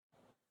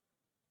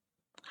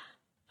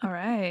All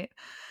right.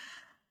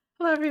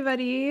 Hello,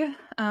 everybody.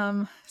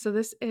 So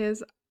this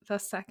is the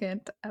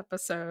second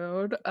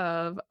episode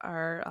of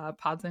our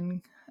Pods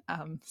and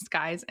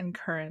Skies and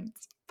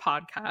Currents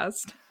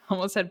podcast.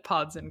 Almost said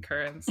Pods and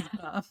Currents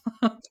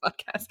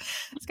podcast.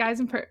 Skies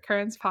and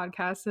Currents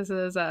podcast. This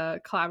is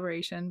a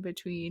collaboration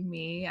between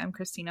me, I'm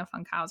Christina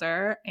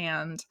Funkhauser,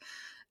 and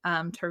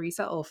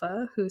Teresa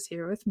Ulfa, who's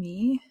here with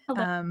me.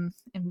 Hello.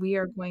 And we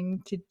are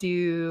going to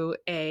do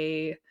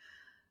a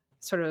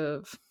sort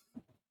of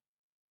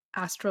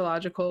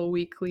astrological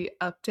weekly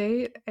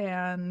update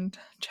and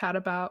chat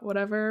about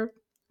whatever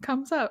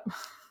comes up.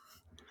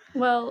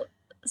 Well,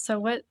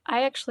 so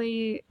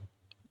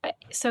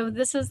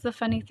this is the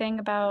funny thing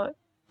about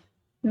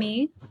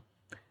me.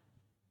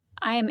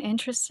 I am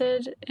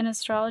interested in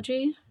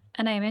astrology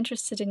and I am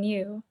interested in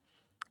you.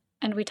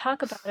 And we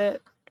talk about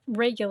it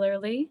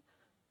regularly.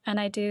 And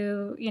I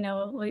do,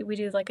 we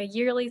do like a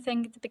yearly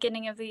thing at the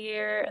beginning of the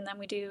year, and then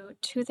we do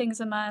 2 things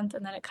a month,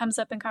 and then it comes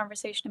up in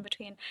conversation in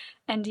between.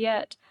 And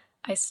yet,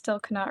 I still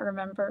cannot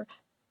remember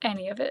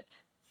any of it.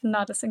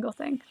 Not a single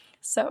thing.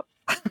 So,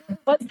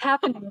 what's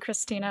happening,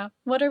 Christina?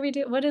 What are we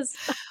doing? What is.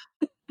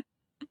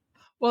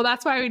 Well,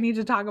 that's why we need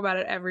to talk about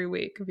it every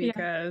week Yeah.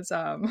 because,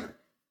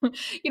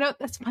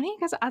 that's funny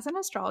because as an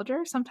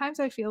astrologer, sometimes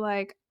I feel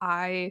like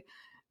I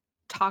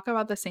talk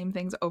about the same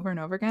things over and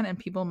over again and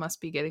people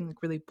must be getting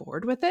like really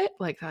bored with it.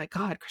 Like,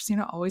 God,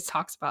 Christina always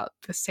talks about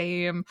the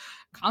same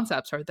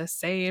concepts or the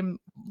same,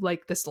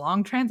 like this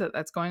long transit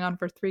that's going on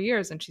for 3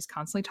 years and she's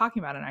constantly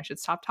talking about it and I should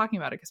stop talking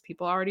about it because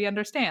people already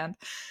understand.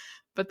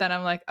 But then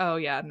I'm like, oh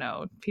yeah,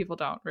 no, people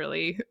don't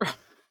really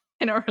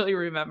I don't really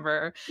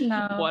remember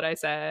what I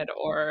said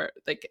or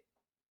like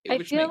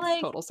which makes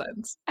total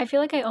sense. I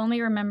feel like I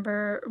only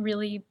remember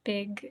really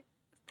big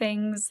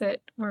things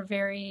that were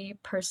very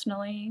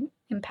personally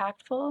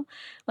impactful.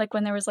 Like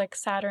when there was like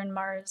Saturn,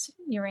 Mars,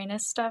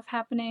 Uranus stuff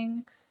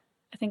happening.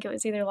 I think it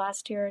was either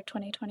last year or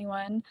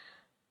 2021.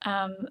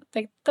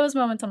 Like those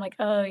moments I'm like,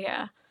 oh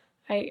yeah,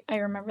 I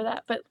remember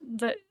that. But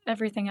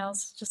everything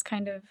else just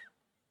kind of,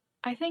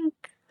 I think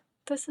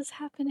this is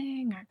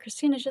happening, or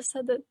Christina just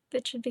said that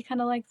it should be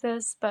kind of like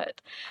this.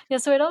 But yeah,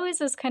 so it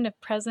always is kind of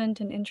present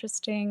and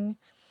interesting.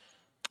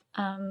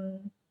 Yeah,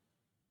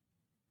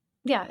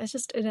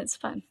 it's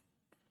fun.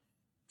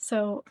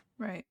 So,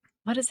 right.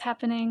 What is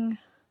happening?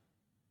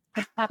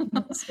 What's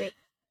happening this week?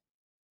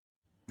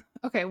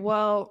 Okay,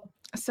 well,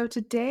 so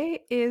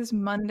today is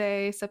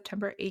Monday,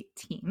 September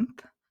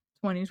 18th,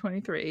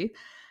 2023.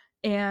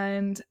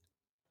 And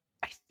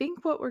I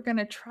think what we're going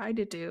to try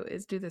to do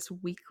is do this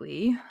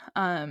weekly.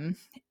 And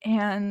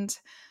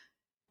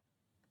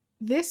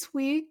this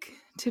week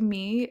to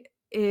me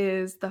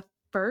is the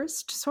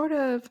first sort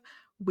of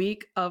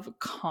week of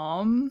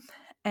calm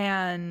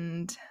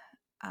and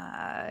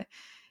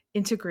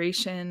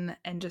integration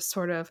and just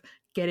sort of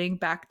getting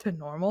back to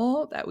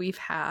normal that we've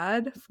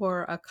had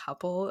for a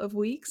couple of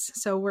weeks.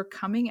 So we're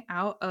coming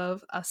out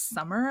of a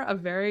summer, a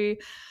very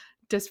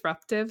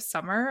disruptive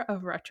summer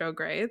of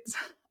retrogrades.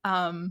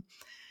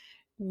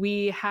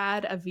 We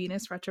had a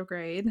Venus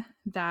retrograde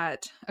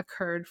that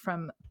occurred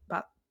from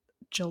about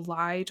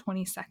July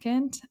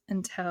 22nd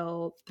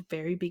until the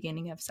very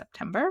beginning of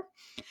September.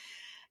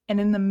 And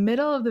in the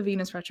middle of the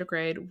Venus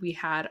retrograde, we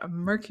had a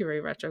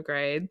Mercury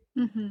retrograde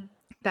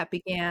that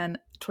began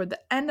toward the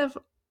end of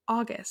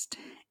August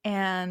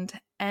and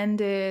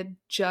ended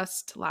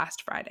just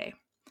last Friday.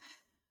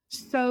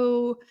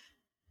 So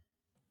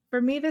for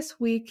me, this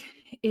week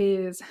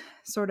is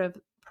sort of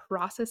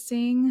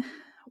processing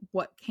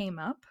what came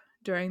up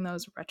during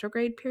those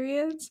retrograde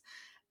periods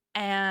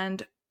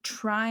and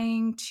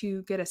trying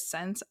to get a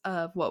sense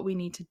of what we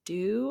need to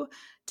do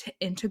to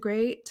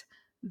integrate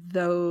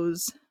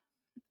those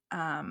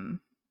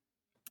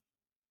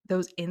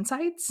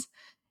insights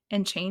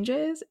and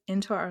changes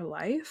into our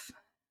life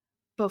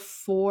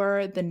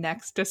before the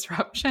next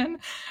disruption,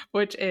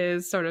 which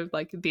is sort of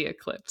like the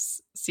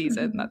eclipse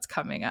season that's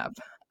coming up.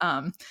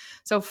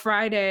 So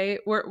Friday,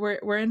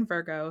 we're in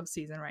Virgo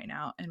season right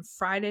now, and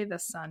Friday the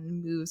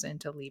sun moves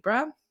into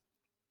Libra,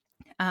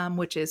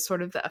 which is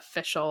sort of the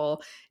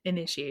official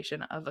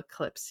initiation of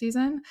eclipse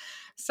season.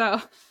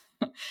 So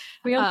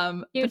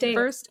the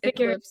first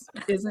eclipse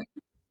isn't.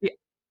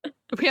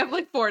 We have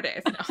like 4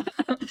 days now.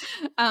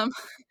 I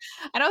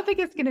don't think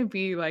it's going to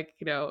be like,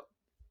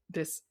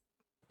 this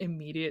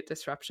immediate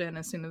disruption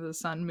as soon as the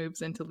sun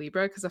moves into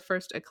Libra because the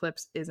first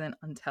eclipse isn't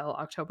until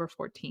October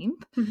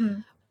 14th.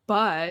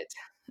 But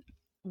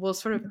we'll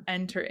sort of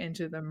enter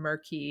into the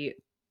murky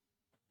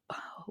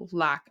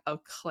lack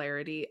of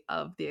clarity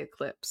of the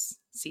eclipse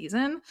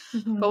season.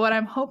 But what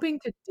I'm hoping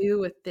to do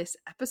with this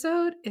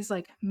episode is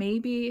like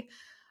maybe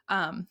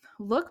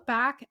look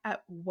back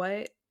at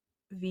what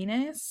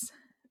Venus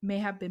may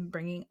have been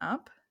bringing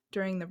up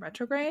during the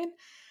retrograde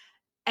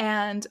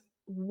and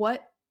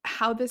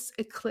how this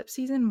eclipse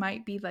season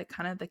might be like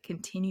kind of the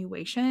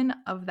continuation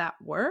of that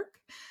work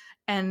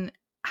and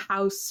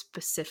how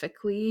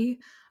specifically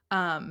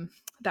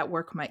that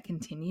work might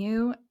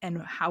continue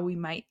and how we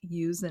might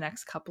use the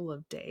next couple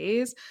of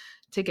days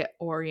to get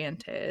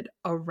oriented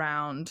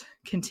around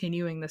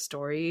continuing the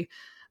story,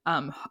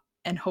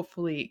 and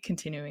hopefully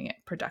continuing it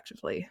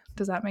productively.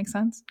 Does that make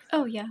sense?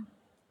 Oh, yeah.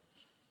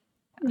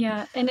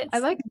 Yeah. And I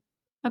it's, like,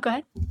 oh, go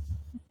ahead.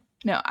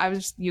 no,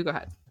 you go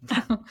ahead.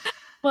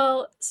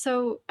 Well,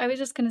 so I was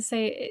just going to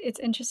say it's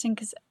interesting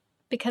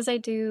because I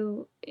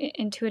do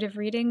intuitive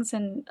readings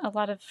and a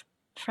lot of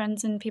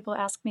friends and people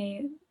ask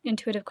me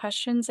intuitive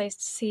questions. I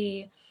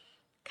see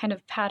kind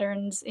of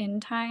patterns in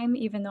time,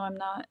 even though I'm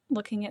not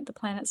looking at the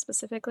planet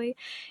specifically.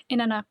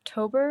 And in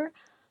October,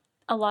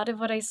 a lot of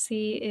what I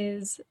see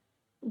is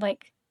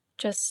like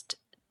just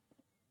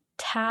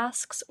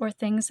tasks or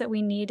things that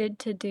we needed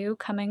to do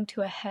coming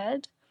to a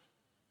head,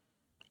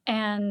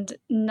 and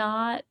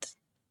not,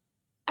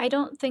 I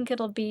don't think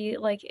it'll be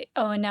like,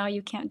 oh, and now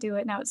you can't do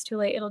it, now it's too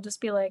late. It'll just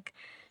be like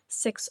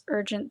 6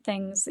 urgent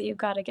things that you've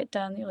got to get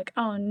done. You're like,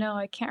 oh no,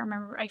 I can't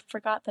remember, I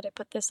forgot that I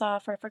put this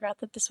off, or I forgot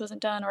that this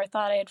wasn't done, or I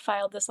thought I had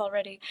filed this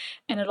already,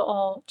 and it'll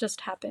all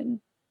just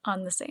happen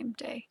on the same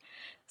day.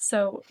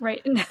 So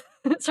right now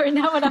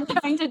what I'm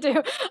trying to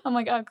do, I'm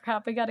like, oh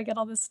crap, I got to get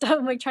all this stuff.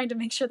 I'm like trying to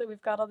make sure that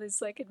we've got all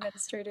these like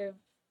administrative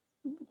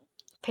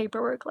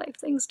paperwork like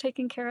things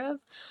taken care of.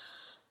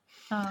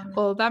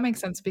 Well, that makes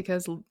sense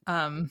because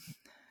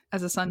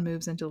as the sun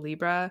moves into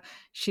Libra,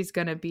 she's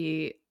going to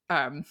be,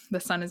 the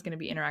sun is going to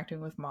be interacting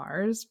with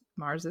Mars.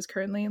 Mars is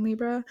currently in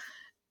Libra,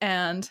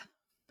 and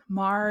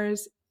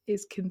Mars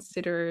is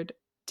considered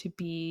to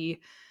be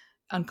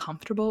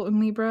uncomfortable in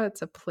Libra.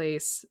 It's a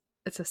place,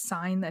 it's a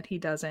sign that he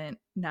doesn't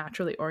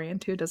naturally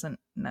orient to, doesn't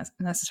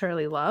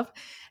necessarily love.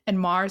 And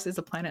Mars is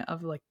a planet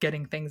of like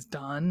getting things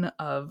done,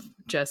 of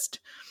just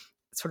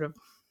sort of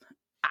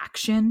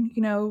action,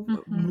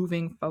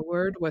 moving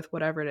forward with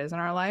whatever it is in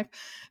our life.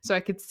 So I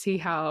could see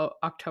how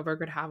October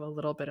could have a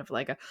little bit of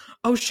like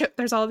oh shit,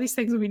 there's all these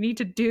things we need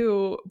to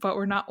do, but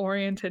we're not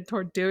oriented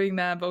toward doing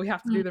them, but we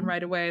have to do them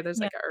right away. There's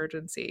like an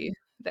urgency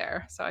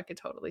there. So I could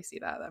totally see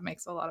that. That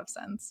makes a lot of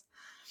sense.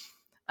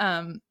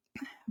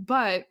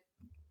 But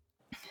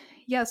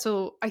yeah,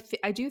 so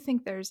I do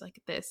think there's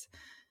like this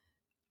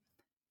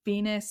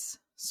Venus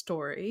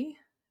story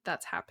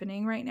that's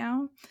happening right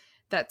now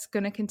that's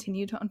going to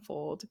continue to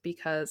unfold,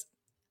 because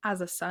as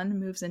the sun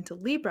moves into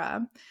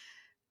Libra,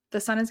 the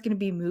sun is going to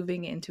be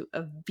moving into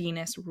a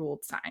Venus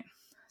ruled sign.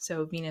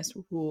 So Venus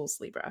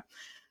rules Libra.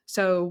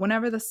 So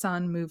whenever the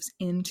sun moves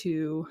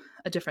into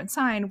a different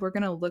sign, we're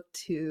going to look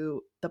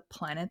to the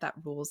planet that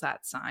rules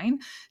that sign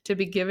to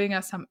be giving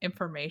us some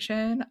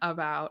information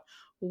about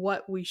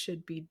what we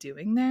should be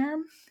doing there.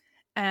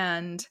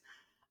 And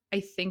I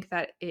think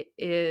that it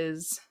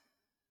is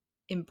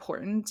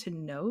important to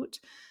note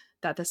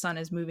that the sun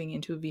is moving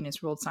into a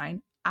Venus ruled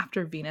sign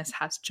after Venus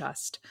has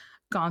just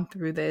gone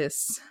through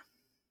this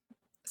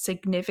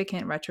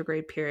significant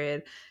retrograde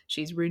period.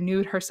 She's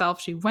renewed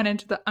herself. She went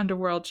into the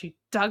underworld. She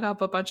dug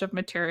up a bunch of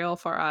material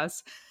for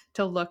us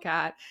to look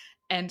at.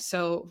 And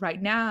so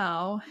right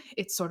now,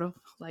 it's sort of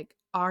like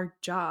our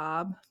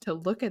job to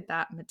look at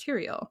that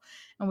material.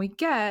 And we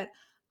get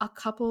a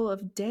couple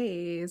of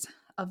days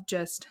of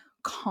just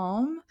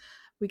calm.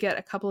 We get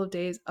a couple of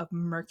days of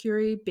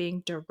Mercury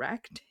being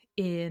direct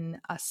in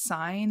a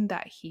sign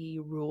that he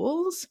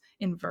rules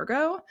in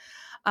Virgo.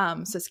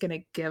 So it's going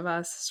to give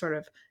us sort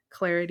of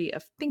clarity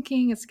of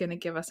thinking. It's going to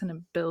give us an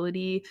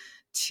ability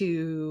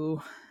to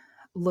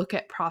look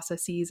at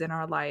processes in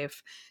our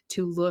life,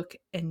 to look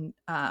and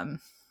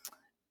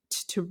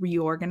to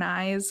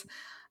reorganize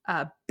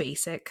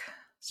basic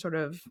sort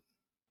of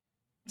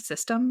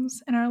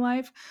systems in our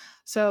life.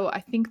 So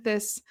I think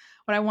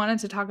what I wanted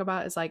to talk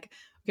about is like,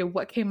 okay,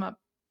 what came up?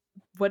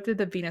 What did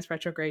the Venus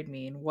retrograde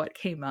mean? What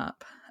came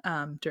up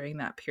during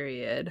that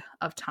period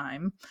of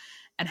time?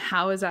 And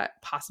how is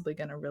that possibly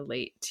going to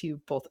relate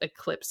to both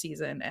eclipse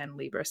season and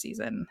Libra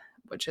season,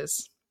 which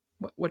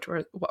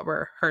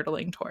we're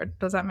hurtling toward?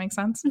 Does that make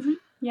sense? Mm-hmm.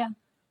 Yeah.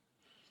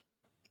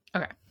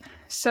 Okay.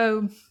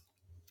 So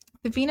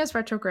the Venus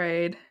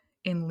retrograde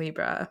in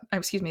Libra,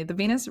 the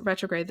Venus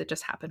retrograde that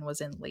just happened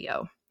was in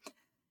Leo.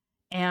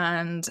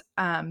 And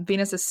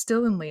Venus is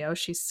still in Leo.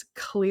 She's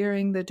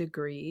clearing the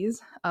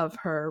degrees of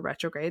her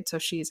retrograde. So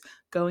she's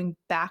going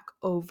back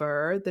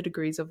over the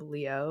degrees of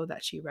Leo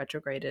that she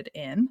retrograded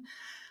in.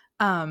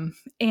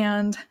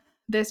 And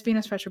this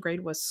Venus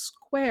retrograde was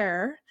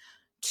square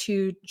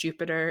to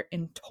Jupiter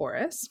in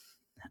Taurus.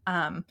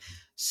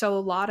 So a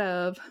lot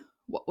of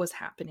what was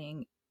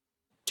happening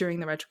during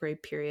the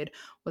retrograde period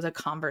was a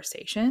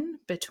conversation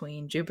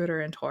between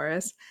Jupiter in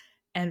Taurus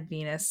and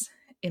Venus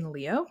in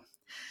Leo.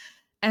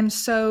 And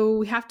so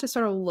we have to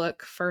sort of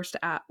look first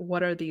at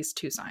what are these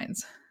two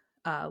signs,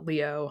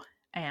 Leo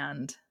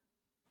and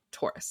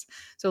Taurus.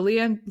 So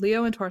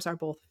Leo and Taurus are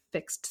both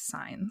fixed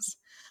signs,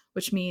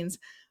 which means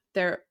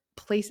they're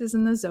places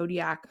in the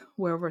zodiac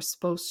where we're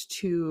supposed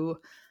to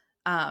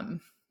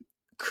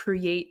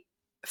create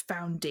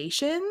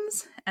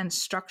foundations and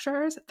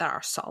structures that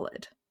are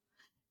solid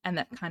and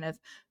that kind of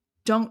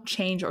don't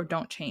change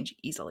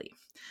easily.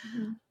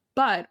 Mm-hmm.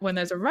 But when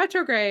there's a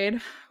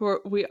retrograde,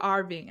 we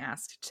are being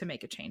asked to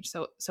make a change.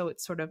 So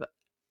it's sort of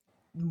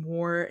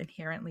more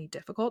inherently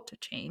difficult to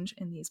change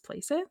in these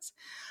places.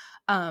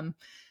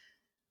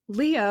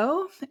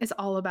 Leo is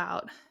all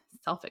about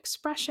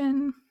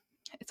self-expression.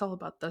 It's all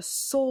about the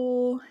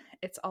soul.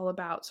 It's all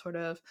about sort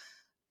of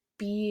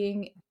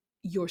being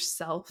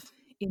yourself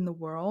in the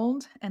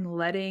world and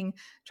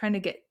trying to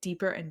get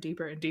deeper and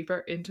deeper and deeper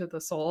into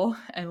the soul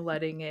and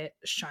letting it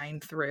shine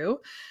through.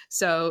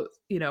 So,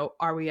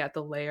 are we at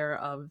the layer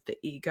of the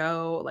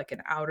ego, like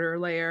an outer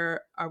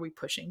layer? Are we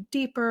pushing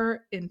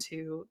deeper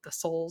into the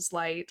soul's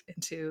light,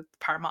 into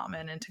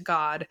Paramatman, into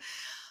God?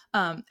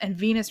 And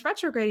Venus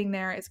retrograding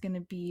there is going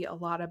to be a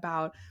lot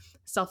about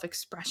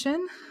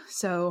self-expression.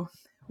 So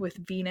with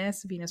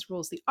Venus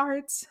rules the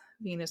arts.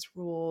 Venus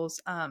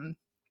rules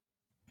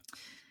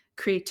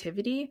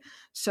creativity.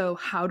 So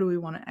how do we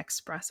want to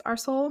express our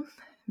soul?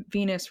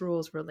 Venus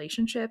rules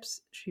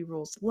relationships. She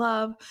rules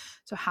love.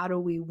 So how do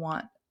we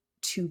want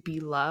to be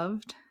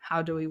loved?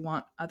 How do we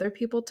want other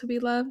people to be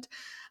loved?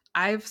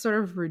 I've sort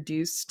of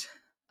reduced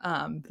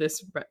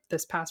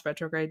this past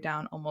retrograde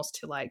down almost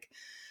to like,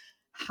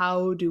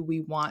 how do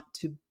we want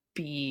to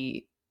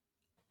be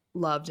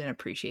loved and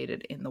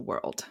appreciated in the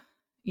world?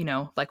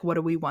 Like, what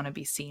do we want to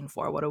be seen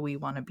for? What do we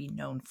want to be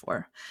known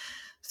for?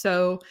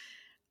 So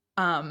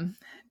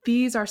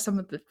these are some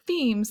of the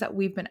themes that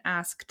we've been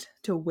asked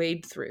to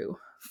wade through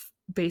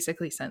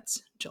basically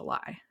since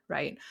July,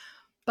 right?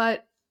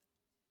 But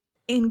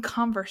in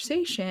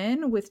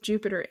conversation with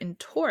Jupiter in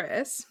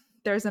Taurus,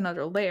 there's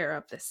another layer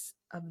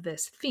of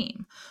this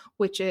theme,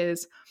 which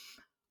is,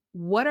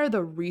 what are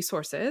the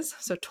resources?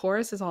 So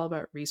Taurus is all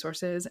about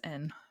resources,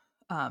 and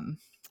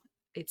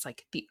it's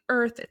like the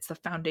earth, it's the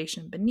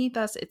foundation beneath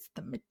us, it's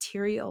the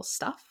material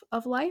stuff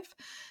of life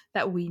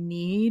that we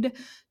need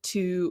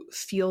to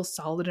feel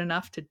solid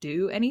enough to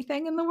do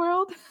anything in the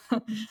world.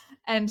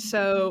 And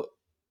so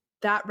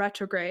that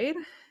retrograde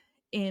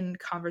in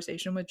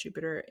conversation with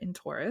Jupiter in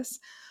Taurus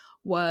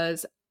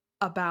was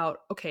about,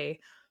 okay,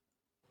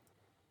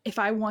 if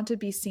I want to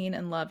be seen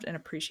and loved and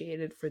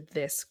appreciated for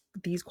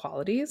these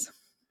qualities,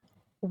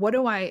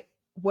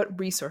 what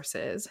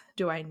resources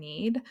do I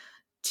need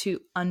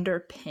to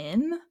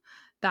underpin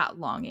that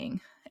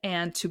longing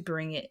and to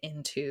bring it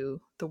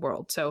into the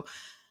world? So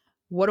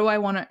what do I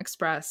want to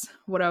express?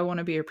 What do I want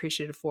to be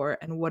appreciated for?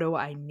 And what do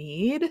I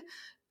need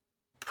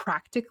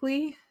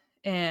practically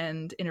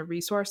and in a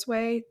resource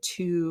way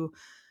to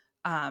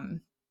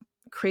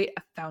create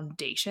a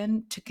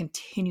foundation to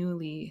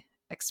continually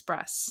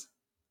express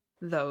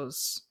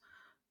those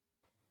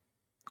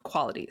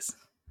qualities?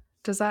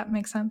 Does that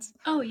make sense?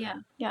 Oh, yeah.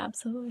 Yeah,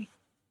 absolutely.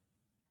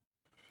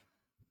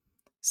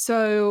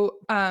 So,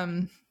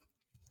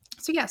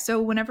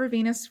 so whenever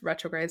Venus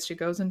retrogrades, she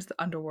goes into the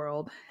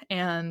underworld,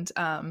 and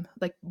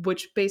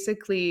which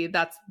basically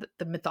that's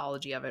the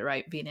mythology of it,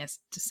 right? Venus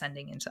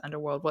descending into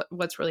underworld.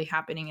 What's really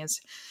happening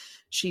is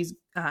she's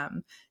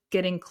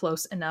getting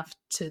close enough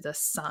to the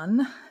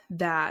sun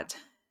that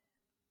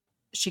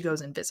she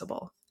goes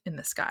invisible in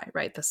the sky,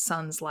 right? The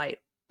sun's light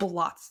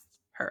blots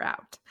her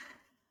out.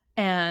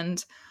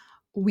 And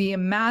we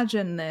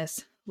imagine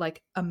this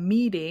like a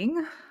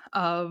meeting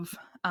of,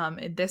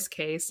 in this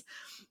case,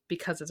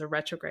 because it's a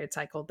retrograde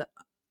cycle,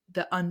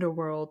 the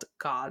underworld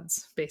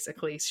gods,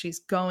 basically. She's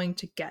going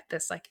to get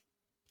this like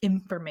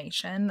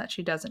information that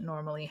she doesn't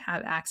normally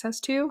have access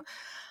to.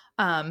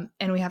 And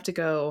we have to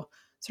go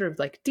sort of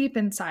like deep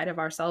inside of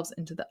ourselves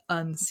into the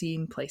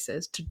unseen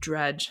places to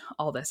dredge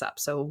all this up.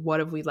 So what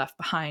have we left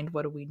behind?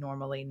 What do we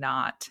normally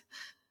not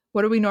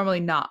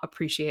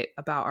appreciate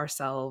about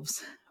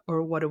ourselves?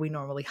 Or what do we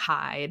normally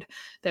hide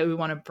that we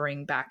want to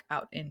bring back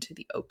out into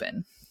the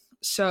open?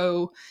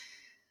 So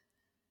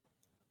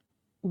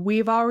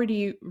we've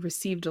already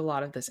received a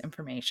lot of this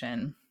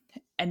information,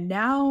 and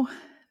now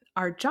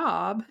our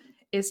job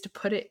is to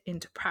put it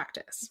into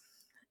practice.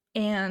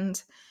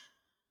 And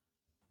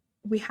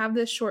we have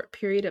this short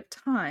period of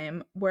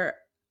time where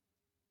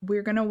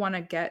we're going to want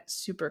to get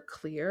super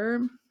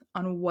clear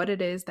on what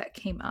it is that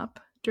came up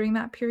during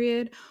that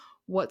period,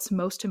 what's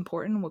most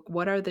important,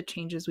 what are the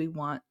changes we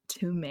want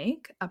to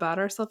make about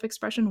our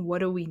self-expression, what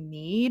do we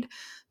need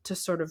to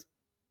sort of,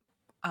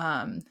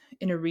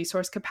 in a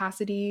resource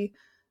capacity,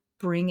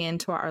 bring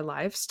into our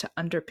lives to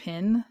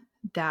underpin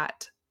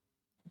that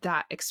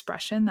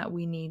expression that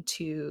we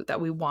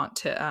want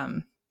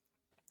to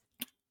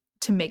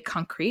make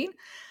concrete.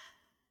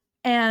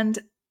 And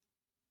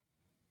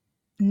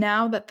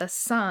now that the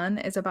sun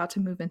is about to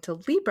move into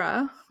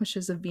Libra, which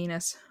is a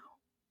Venus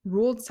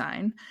ruled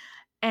sign,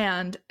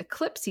 and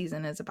eclipse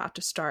season is about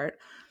to start,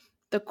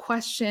 the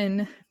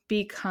question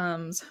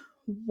becomes,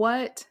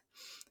 what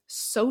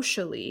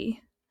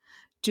socially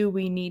do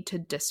we need to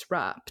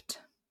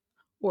disrupt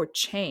or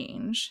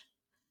change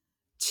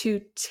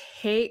to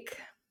take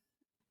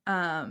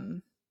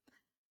to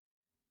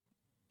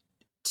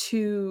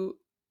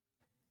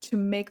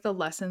make the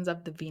lessons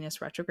of the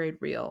Venus retrograde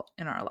real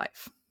in our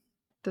life?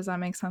 Does that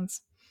make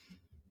sense?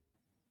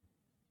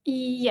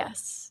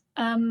 Yes.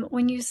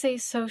 When you say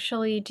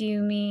socially, do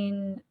you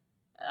mean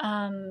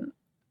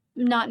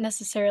not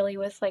necessarily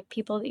with like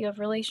people that you have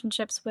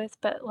relationships with,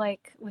 but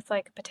like with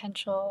like a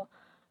potential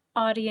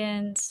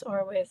audience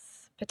or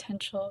with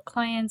potential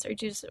clients or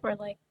just or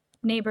like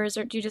neighbors,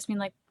 or do you just mean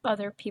like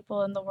other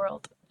people in the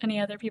world? Any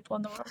other people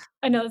in the world?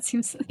 I know that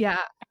seems Yeah.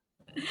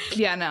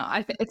 Yeah, no,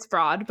 I think it's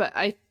broad, but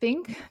I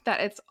think that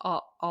it's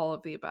all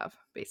of the above,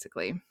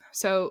 basically.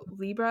 So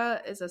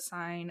Libra is a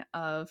sign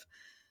of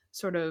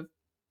sort of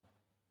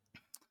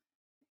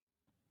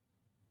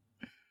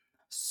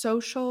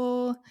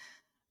social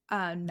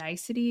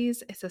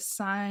niceties. It's a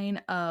sign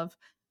of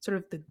sort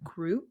of the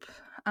group.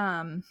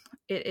 Um,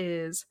 it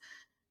is.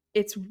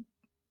 It's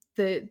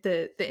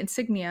the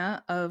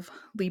insignia of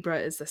Libra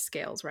is the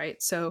scales, right?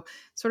 So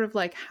sort of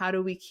like how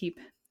do we keep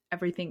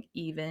everything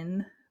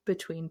even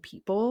between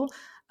people?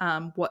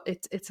 What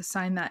it's a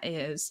sign that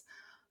is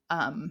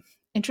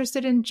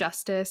interested in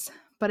justice,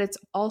 but it's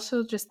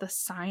also just the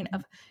sign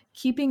of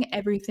keeping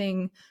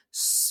everything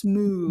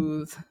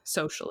smooth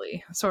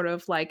socially, sort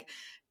of like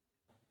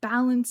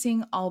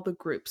balancing all the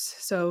groups.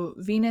 So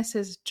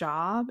Venus's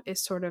job is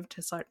sort of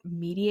to sort of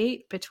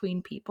mediate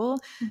between people,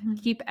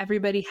 keep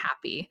everybody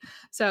happy.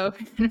 So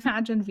you can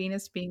imagine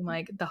Venus being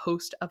like the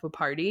host of a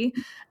party,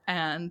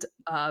 and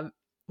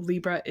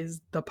Libra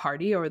is the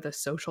party or the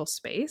social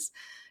space.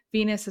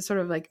 Venus is sort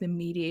of like the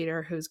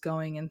mediator who's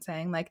going and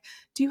saying like,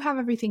 do you have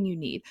everything you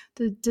need?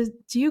 Do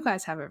you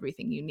guys have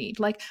everything you need?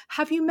 Like,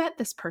 have you met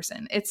this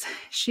person?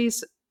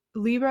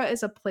 Libra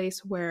is a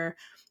place where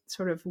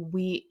sort of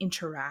we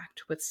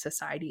interact with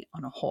society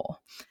on a whole.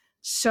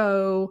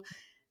 So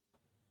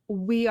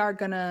we are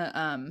going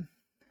to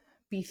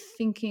be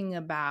thinking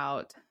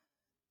about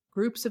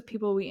groups of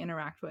people we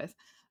interact with,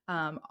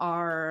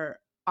 our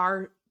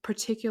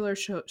particular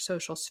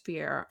social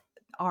sphere,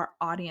 our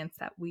audience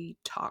that we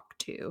talk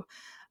to.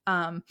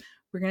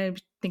 We're going to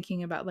be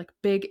thinking about like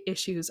big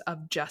issues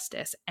of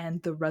justice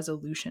and the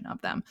resolution of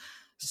them.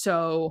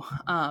 So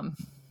on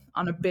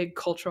a big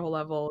cultural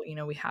level, you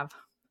know, we have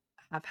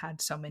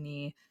had so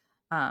many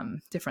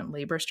different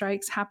labor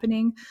strikes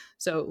happening.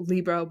 So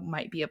Libra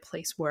might be a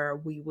place where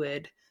we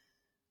would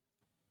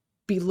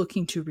be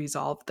looking to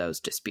resolve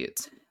those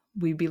disputes.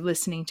 We'd be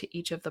listening to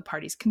each of the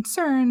parties'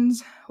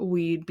 concerns.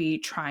 We'd be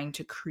trying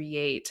to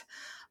create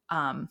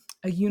a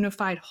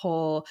unified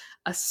whole,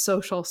 a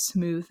social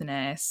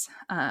smoothness.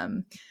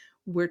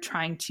 We're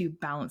trying to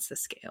balance the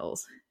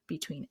scales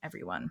between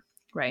everyone,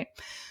 right?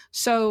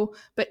 So,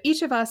 but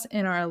each of us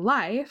in our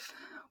life,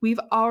 we've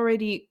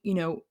already, you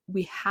know,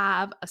 we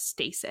have a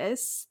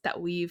stasis that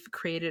we've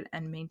created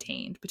and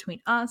maintained between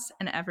us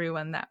and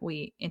everyone that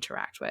we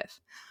interact with.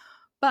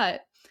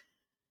 But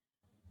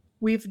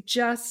we've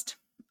just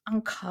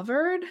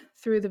uncovered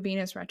through the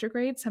Venus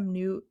retrograde some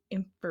new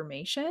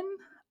information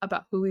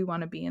about who we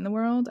want to be in the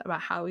world,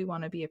 about how we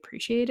want to be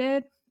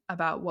appreciated,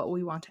 about what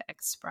we want to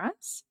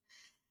express.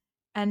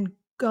 And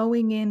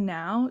going in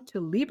now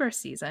to Libra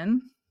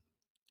season,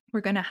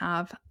 we're going to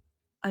have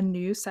a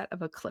new set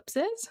of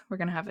eclipses. We're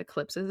going to have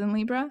eclipses in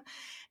Libra,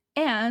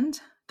 and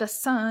the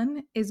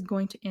sun is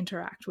going to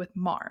interact with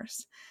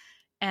Mars.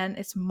 And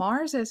it's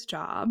Mars's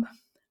job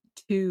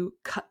to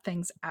cut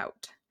things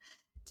out,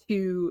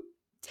 to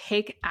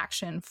take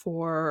action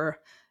for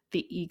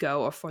the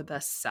ego or for the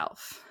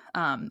self,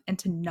 and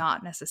to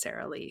not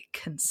necessarily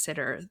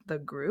consider the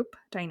group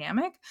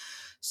dynamic.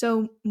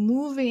 So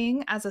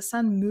moving as the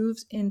sun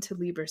moves into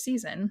Libra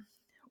season,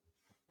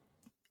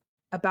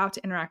 about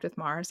to interact with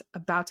Mars,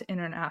 about to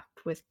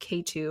interact with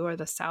K2 or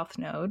the south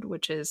node,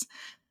 which is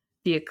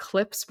the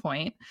eclipse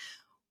point,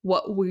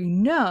 what we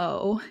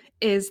know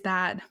is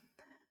that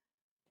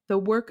the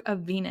work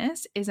of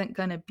Venus isn't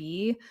going to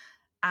be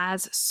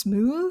as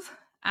smooth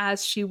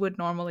as she would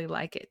normally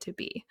like it to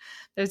be.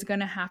 There's going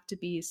to have to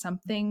be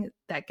something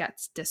that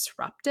gets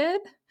disrupted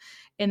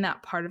in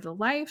that part of the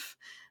life,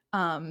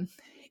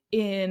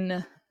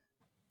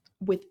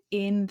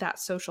 within that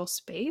social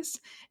space,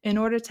 in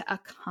order to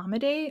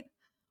accommodate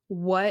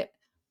what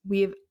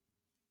we've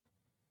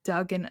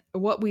dug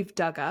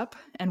up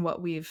and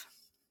what we've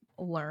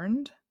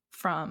learned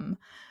from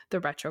the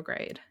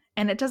retrograde.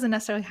 And it doesn't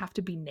necessarily have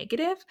to be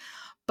negative,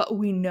 but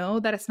we know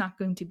that it's not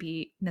going to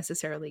be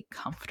necessarily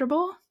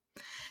comfortable.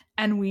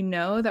 And we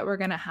know that we're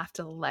going to have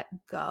to let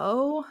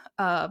go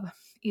of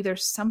either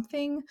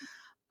something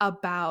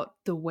about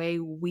the way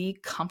we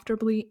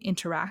comfortably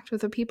interact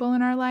with the people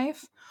in our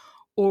life,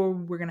 or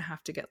we're going to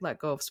have to let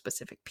go of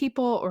specific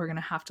people, or we're going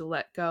to have to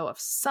let go of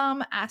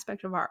some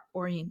aspect of our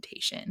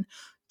orientation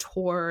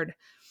toward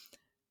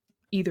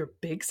either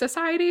big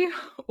society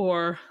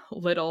or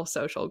little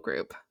social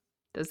group.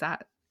 Does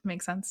that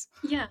make sense?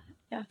 Yeah.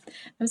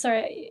 I'm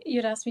sorry,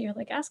 you'd asked me, you're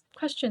like, ask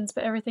questions,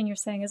 but everything you're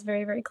saying is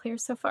very, very clear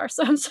so far.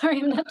 So I'm sorry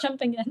I'm not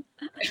jumping in.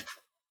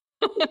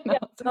 No,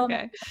 it's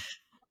okay.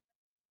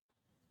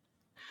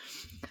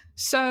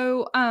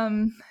 So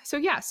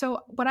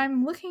what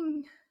I'm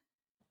looking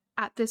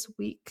at this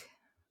week,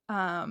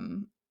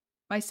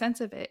 my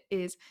sense of it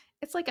is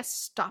it's like a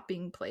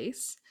stopping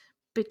place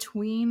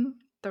between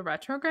the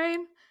retrograde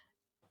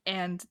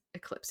and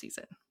eclipse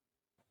season.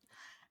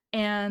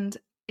 And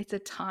it's a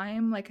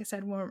time, like I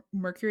said, where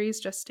Mercury is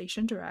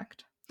gestation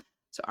direct.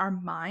 So our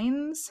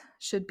minds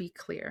should be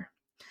clear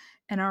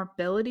and our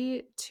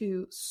ability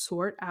to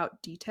sort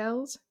out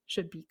details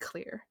should be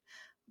clear,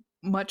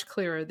 much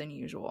clearer than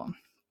usual.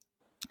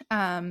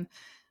 And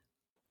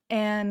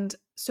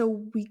so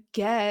we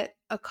get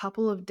a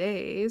couple of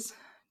days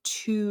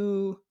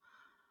to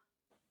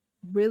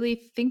really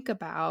think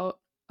about,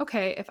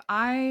 okay, if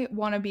I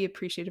want to be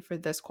appreciated for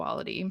this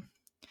quality,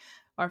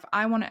 or if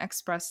I want to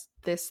express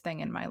this thing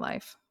in my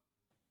life,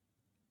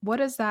 what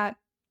does that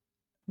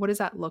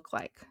look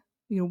like?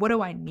 What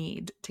do I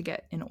need to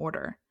get in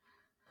order?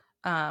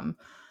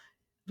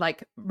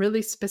 Like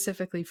really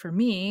specifically for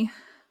me,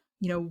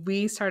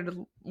 we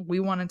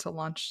wanted to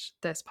launch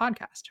this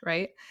podcast,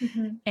 right?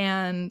 Mm-hmm.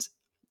 And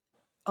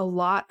a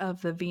lot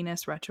of the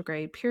Venus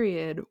retrograde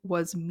period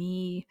was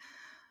me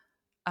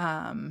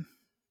trying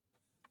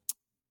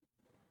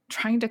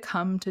to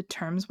come to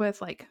terms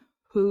with like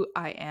who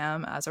I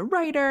am as a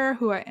writer,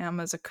 who I am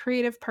as a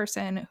creative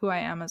person, who I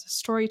am as a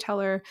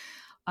storyteller,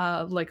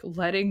 like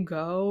letting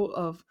go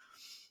of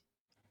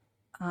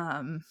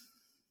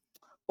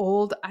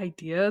old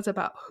ideas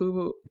about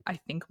who I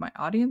think my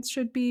audience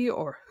should be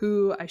or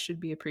who I should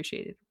be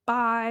appreciated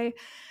by.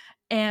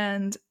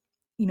 And,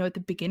 at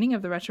the beginning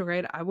of the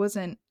retrograde, I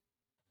wasn't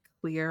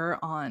clear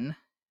on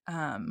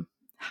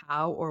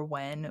how or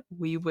when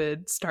we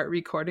would start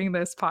recording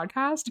this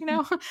podcast,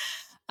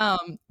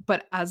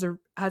 but as a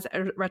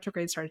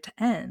retrograde started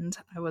to end,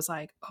 I was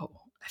like, oh,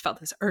 I felt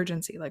this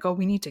urgency, like, oh,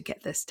 we need to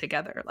get this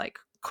together, like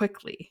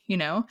quickly,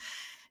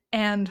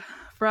 and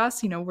for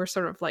us, we're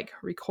sort of like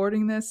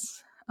recording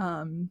this.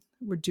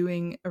 We're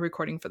doing a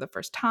recording for the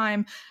first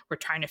time. We're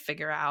trying to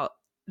figure out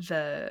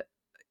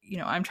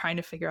I'm trying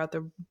to figure out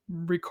the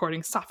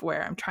recording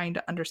software. I'm trying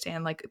to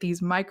understand like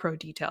these micro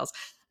details.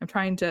 I'm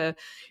trying to,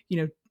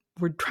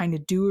 we're trying to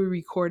do a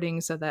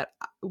recording so that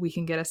we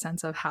can get a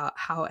sense of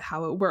how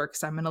it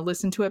works. I'm going to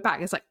listen to it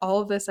back. It's like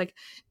all of this like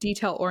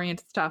detail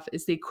oriented stuff.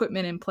 Is the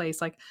equipment in place?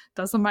 Like,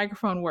 does the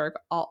microphone work?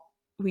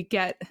 We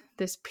get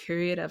this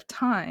period of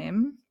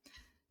time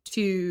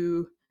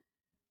to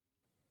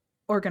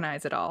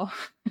organize it all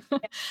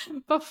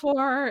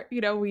before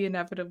we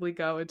inevitably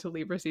go into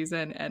Libra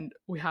season and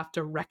we have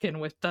to reckon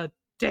with the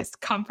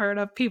discomfort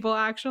of people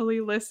actually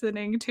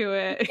listening to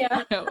it.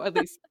 Yeah. At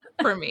least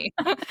for me.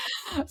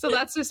 So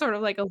that's just sort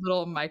of like a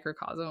little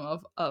microcosm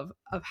of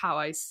how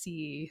I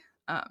see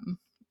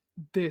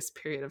this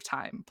period of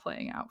time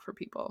playing out for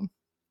people.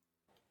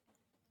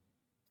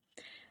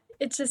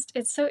 It's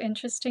so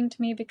interesting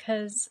to me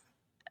because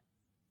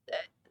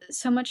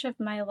so much of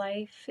my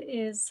life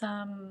is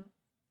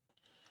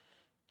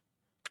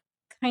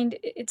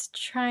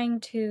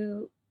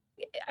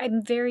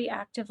I'm very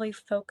actively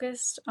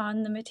focused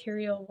on the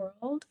material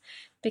world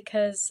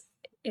because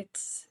it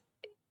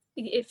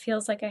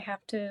feels like I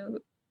have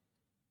to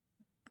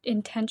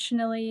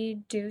intentionally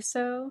do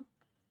so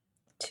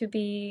to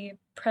be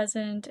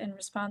present and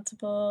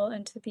responsible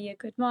and to be a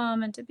good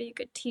mom and to be a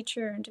good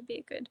teacher and to be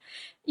a good,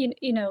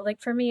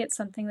 like for me, it's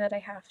something that I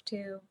have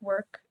to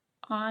work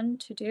on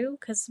to do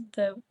because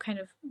the kind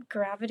of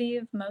gravity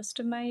of most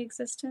of my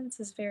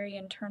existence is very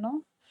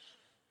internal.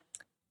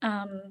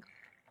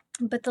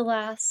 But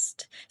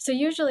so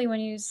usually when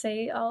you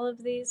say all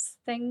of these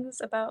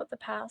things about the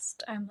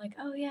past, I'm like,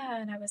 oh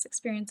yeah, and I was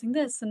experiencing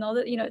this and all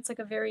that, it's like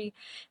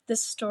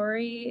this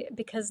story,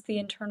 because the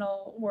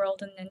internal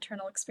world and the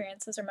internal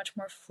experiences are much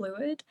more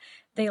fluid.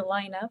 They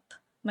line up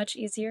much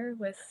easier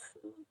with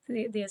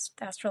the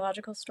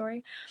astrological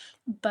story.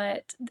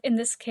 But in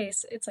this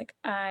case, it's like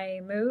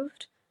I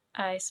moved,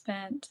 I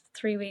spent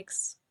 3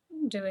 weeks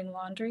doing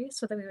laundry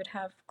so that we would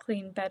have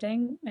clean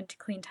bedding and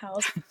clean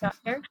towels when we got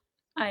here.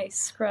 I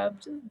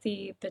scrubbed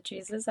the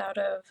bejesus out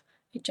of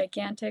a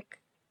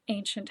gigantic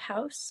ancient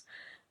house.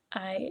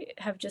 I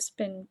have just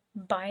been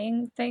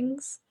buying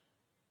things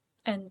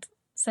and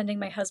sending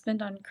my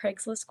husband on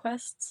Craigslist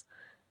quests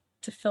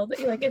to fill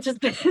the, like, it's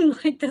just been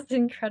like this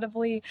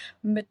incredibly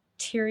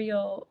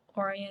material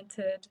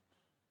oriented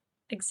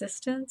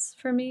existence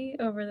for me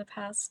over the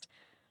past,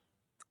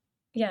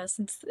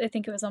 since I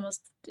think it was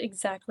almost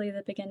exactly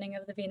the beginning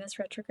of the Venus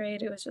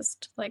retrograde. It was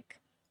just like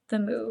the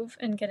move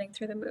and getting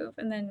through the move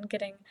and then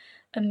getting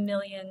a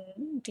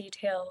million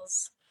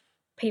details,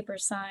 paper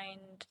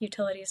signed,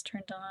 utilities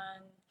turned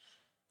on,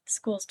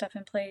 school stuff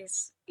in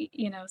place,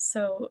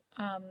 so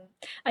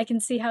I can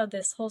see how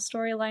this whole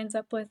story lines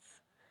up with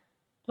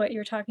what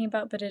you're talking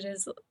about, but it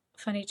is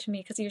funny to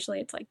me because usually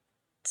it's like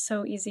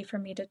so easy for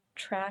me to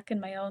track in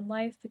my own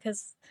life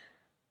because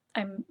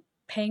I'm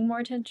paying more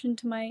attention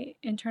to my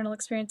internal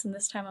experience, and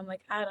this time I'm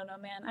like, I don't know,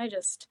 man, I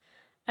just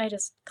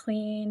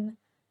clean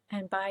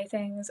and buy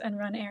things and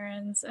run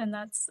errands, and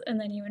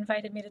then you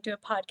invited me to do a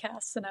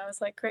podcast and I was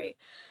like, great.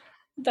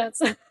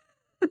 That's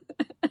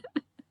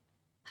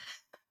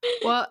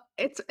Well,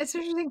 it's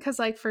interesting because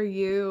like for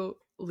you,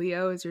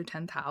 Leo is your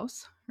 10th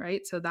house,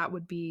 right? So that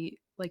would be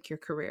like your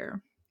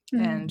career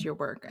and your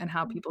work and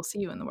how people see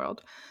you in the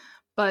world.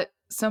 But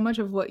so much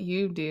of what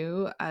you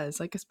do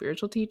as like a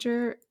spiritual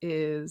teacher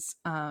is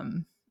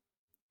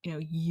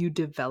you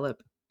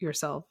develop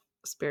yourself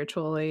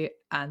spiritually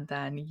and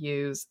then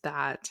use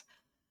that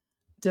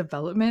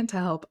development to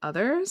help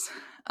others.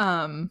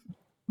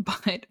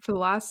 But for the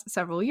last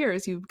several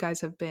years, you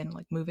guys have been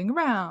like moving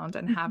around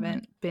and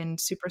haven't been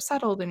super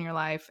settled in your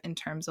life in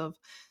terms of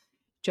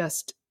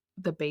just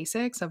the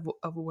basics of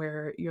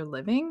where you're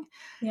living.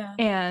 Yeah.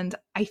 And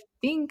I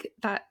think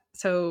that,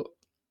 so,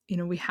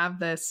 we have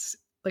this,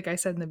 like I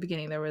said in the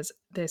beginning, there was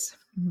this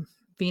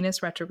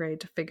Venus retrograde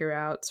to figure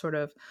out sort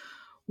of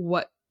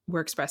what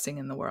we're expressing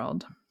in the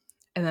world.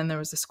 And then there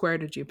was a square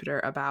to Jupiter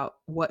about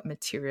what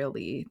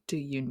materially do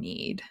you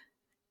need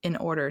in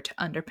order to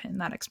underpin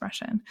that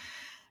expression.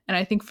 And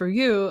I think for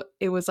you,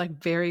 it was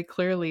like very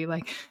clearly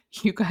like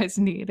you guys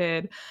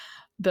needed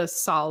the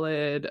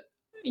solid,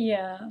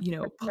 Yeah.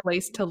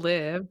 place to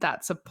live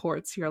that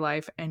supports your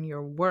life and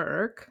your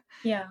work.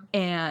 Yeah.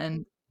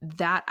 And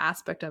that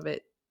aspect of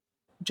it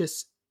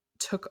just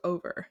took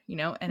over,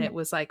 and it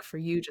was like for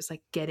you just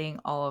like getting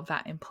all of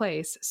that in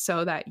place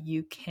so that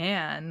you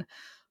can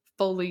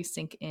fully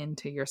sink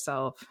into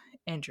yourself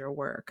and your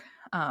work.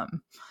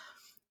 And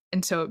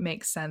so it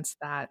makes sense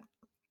that,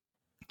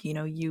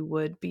 you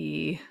would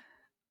be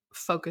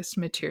focused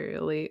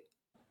materially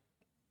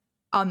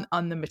on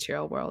the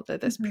material world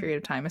at this period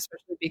of time,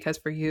 especially because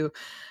for you,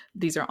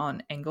 these are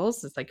on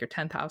angles. It's like your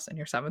 10th house and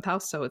your 7th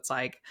house. So it's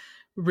like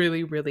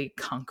really, really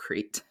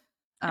concrete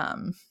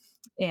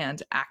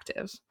and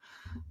active.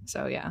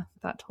 So yeah,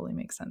 that totally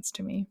makes sense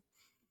to me.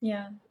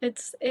 Yeah.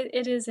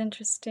 It is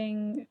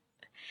interesting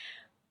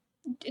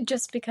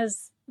just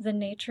because the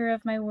nature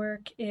of my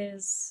work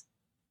is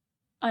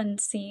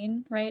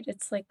unseen, right?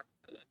 It's like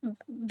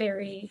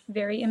very,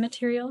 very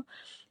immaterial.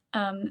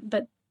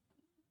 But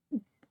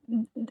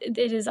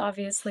it is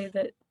obvious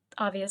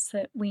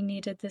that we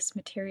needed this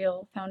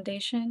material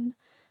foundation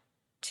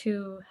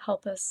to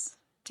help us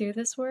do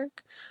this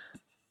work.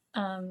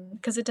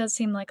 Because it does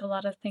seem like a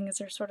lot of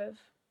things are sort of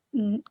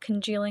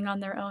congealing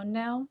on their own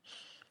now.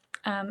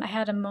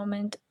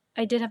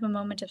 I did have a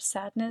moment of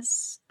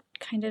sadness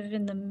kind of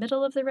in the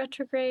middle of the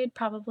retrograde,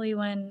 probably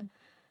when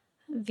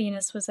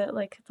Venus was at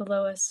like the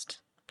lowest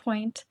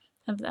point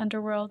of the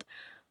underworld,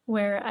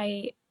 where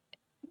I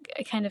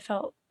kind of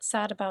felt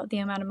sad about the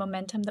amount of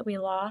momentum that we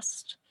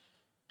lost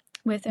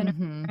with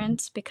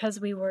interference because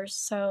we were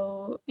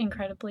so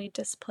incredibly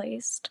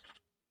displaced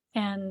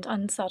and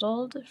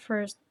unsettled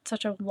for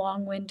such a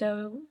long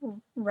window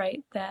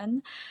right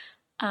then.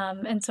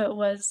 And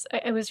so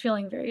I was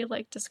feeling very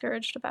like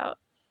discouraged about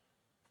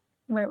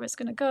where it was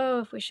going to go,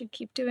 if we should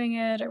keep doing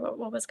it or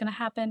what was going to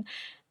happen.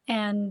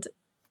 And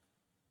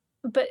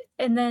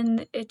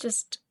then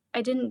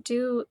I didn't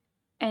do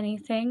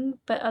anything,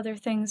 but other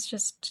things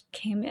just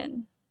came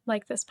in,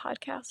 like this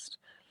podcast.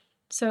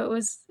 So it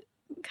was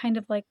kind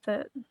of like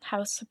the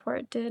house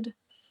support did,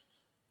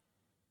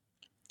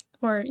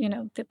 or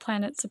the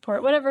planet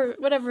support,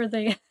 whatever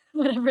the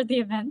whatever the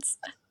events,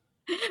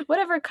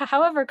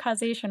 however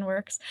causation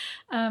works.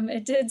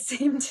 It did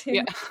seem to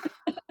Yeah.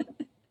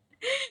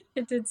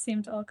 it did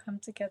seem to all come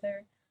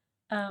together.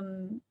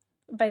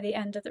 By the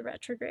end of the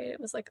retrograde, it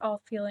was like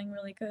all feeling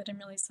really good and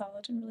really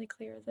solid and really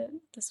clear that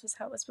this was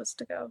how it was supposed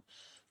to go.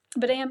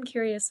 But I am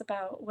curious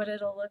about what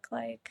it'll look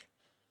like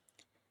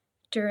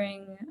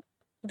during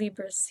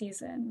Libra's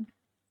season.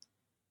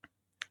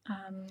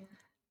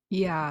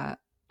 Yeah,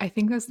 I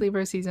think this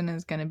Libra season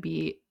is going to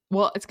be,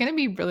 well, it's going to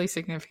be really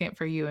significant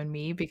for you and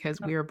me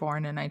because we were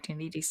born in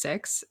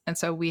 1986. And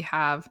so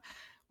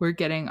we're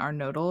getting our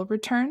nodal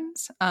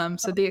returns.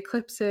 So the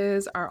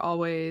eclipses are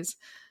always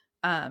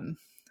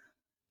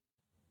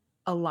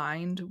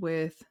aligned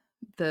with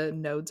the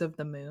nodes of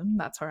the moon.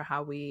 That's sort of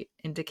how we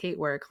indicate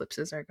where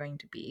eclipses are going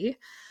to be.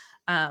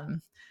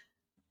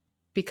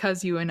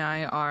 Because you and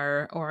I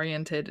are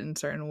oriented in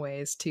certain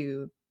ways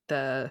to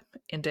the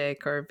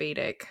Indic or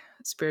Vedic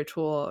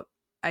spiritual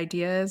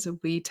ideas,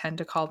 we tend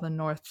to call the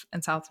North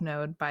and South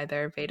Node by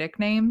their Vedic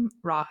name,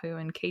 Rahu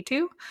and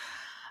Ketu.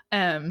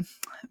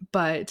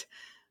 But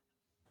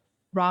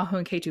Rahu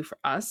and Ketu for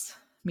us,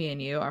 me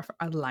and you, are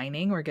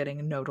aligning. We're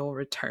getting nodal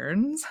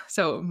returns.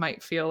 So it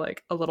might feel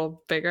like a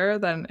little bigger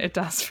than it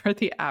does for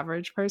the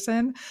average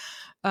person.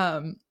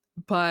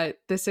 But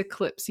this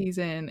eclipse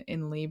season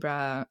in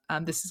Libra,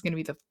 this is going to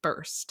be the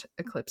first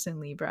eclipse in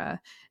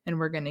Libra, and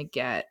we're going to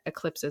get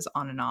eclipses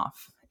on and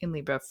off in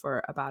Libra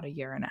for about a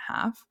year and a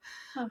half.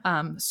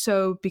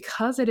 So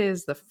because it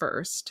is the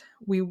first,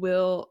 we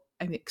will,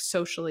 I think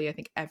socially, I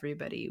think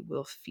everybody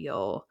will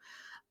feel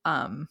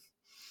a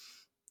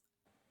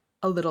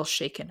little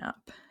shaken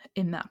up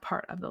in that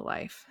part of the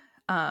life.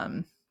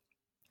 And,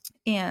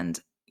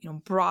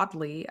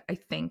 broadly, I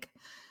think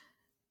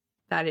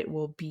that it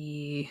will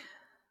be,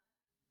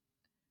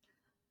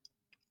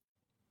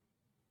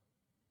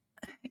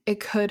 it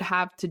could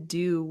have to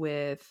do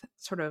with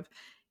sort of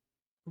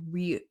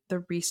the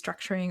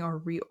restructuring or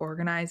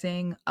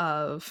reorganizing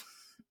of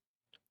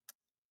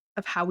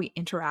how we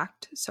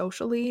interact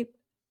socially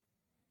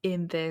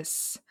in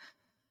this,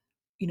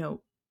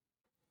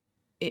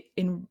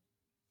 in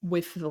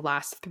with the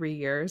last 3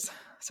 years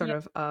sort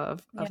Yeah.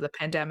 of Yeah. the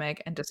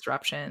pandemic and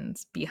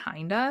disruptions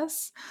behind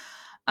us.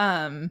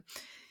 Um,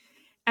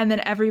 and then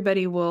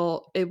it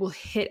will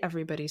hit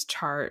everybody's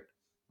chart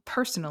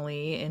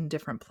personally in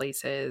different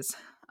places.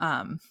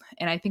 And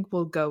I think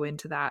we'll go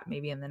into that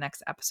maybe in the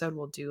next episode.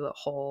 We'll do a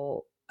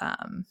whole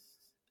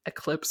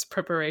eclipse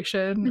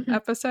preparation Mhm.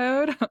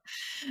 episode.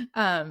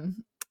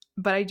 um,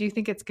 but I do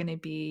think it's going to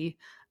be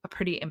a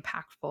pretty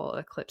impactful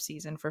eclipse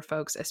season for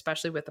folks,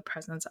 especially with the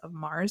presence of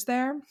Mars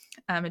there.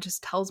 It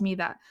just tells me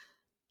that,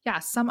 yeah,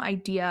 some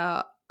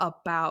idea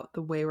about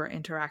the way we're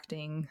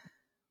interacting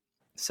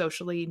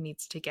socially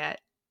needs to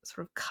get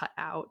sort of cut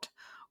out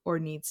or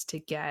needs to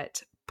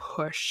get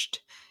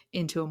pushed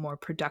into a more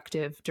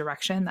productive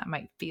direction that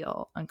might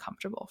feel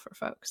uncomfortable for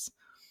folks.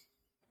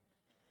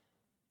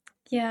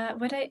 Yeah,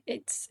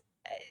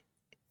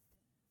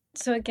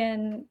 so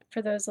again,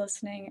 for those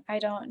listening, I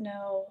don't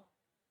know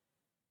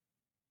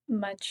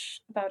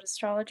much about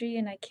astrology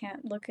and I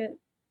can't look at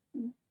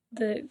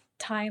the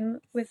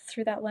time with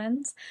through that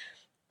lens.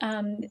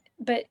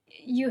 But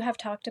you have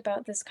talked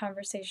about this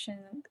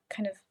conversation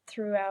kind of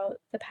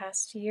throughout the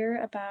past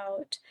year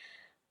about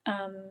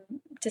um,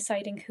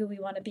 deciding who we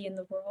want to be in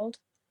the world,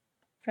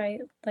 right?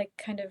 Like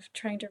kind of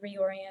trying to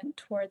reorient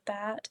toward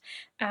that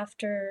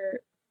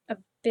after a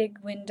big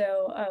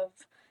window of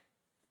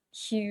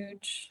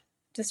huge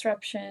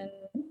disruption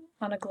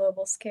on a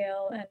global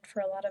scale and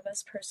for a lot of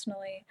us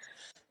personally,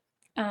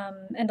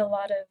 and a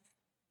lot of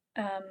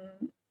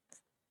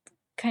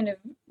kind of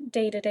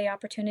day-to-day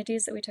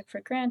opportunities that we took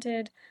for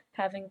granted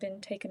having been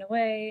taken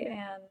away,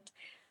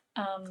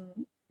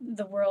 and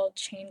the world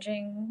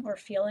changing or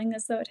feeling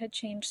as though it had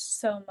changed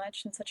so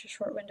much in such a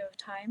short window of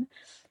time,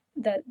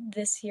 that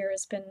this year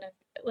has been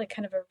like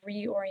kind of a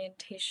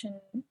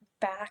reorientation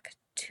back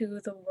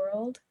to the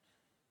world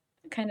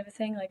kind of a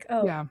thing, like,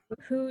 oh, Yeah.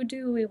 who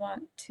do we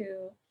want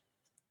to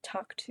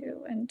talk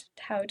to and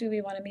how do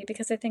we want to meet?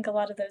 Because I think a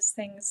lot of those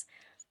things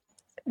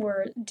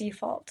were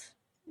default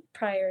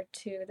prior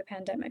to the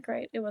pandemic,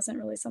 right? It wasn't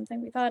really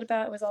something we thought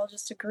about. It was all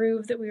just a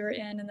groove that we were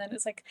in, and then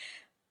it's like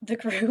the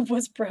groove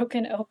was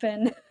broken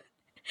open.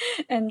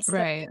 And so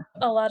Right.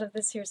 a lot of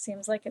this year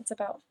seems like it's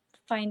about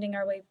finding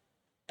our way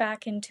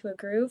back into a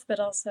groove, but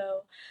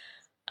also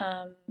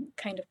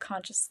kind of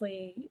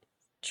consciously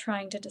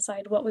trying to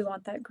decide what we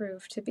want that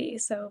groove to be.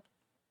 So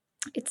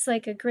it's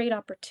like a great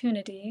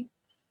opportunity,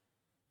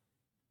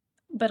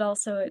 but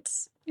also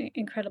it's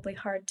incredibly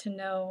hard to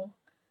know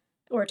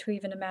or to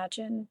even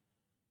imagine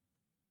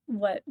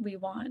what we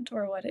want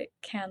or what it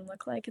can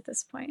look like at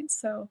this point.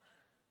 So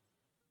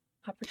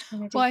Well,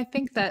 opportunity. I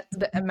think that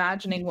the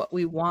imagining what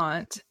we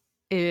want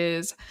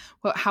is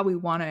how we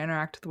want to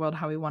interact with the world,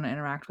 how we want to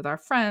interact with our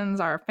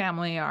friends, our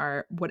family,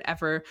 our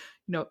whatever,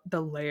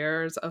 the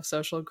layers of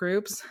social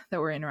groups that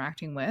we're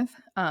interacting with.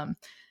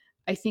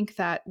 I think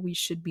that we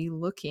should be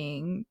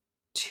looking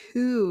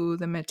to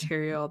the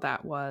material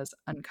that was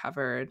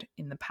uncovered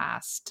in the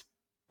past,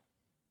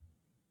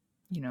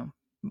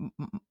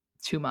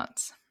 2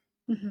 months.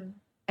 Mm-hmm.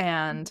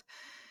 And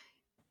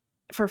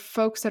for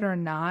folks that are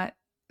not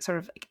sort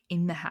of like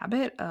in the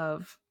habit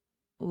of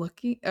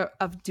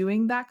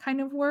doing that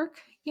kind of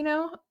work,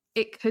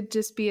 it could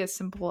just be as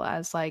simple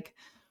as like,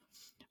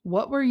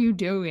 what were you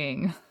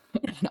doing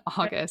in Right.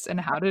 August and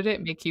how did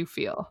it make you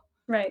feel?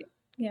 Right.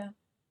 Yeah.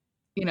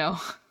 You know,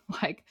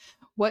 like,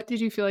 what did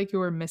you feel like you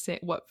were missing?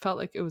 What felt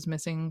like it was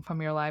missing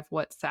from your life?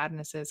 What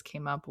sadnesses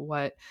came up?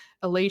 What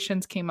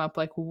elations came up?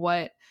 Like,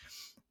 what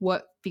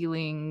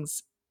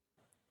feelings,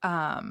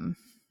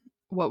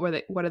 what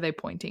are they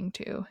pointing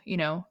to,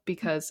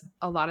 because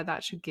a lot of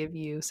that should give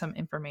you some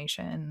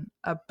information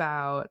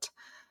about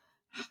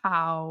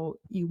how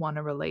you want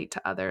to relate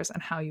to others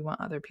and how you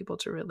want other people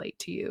to relate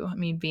to you. I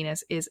mean,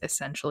 Venus is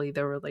essentially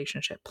the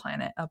relationship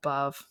planet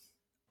above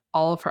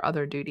all of her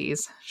other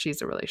duties.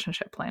 She's a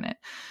relationship planet.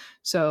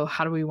 So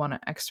how do we want to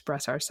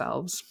express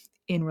ourselves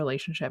in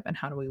relationship, and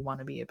how do we want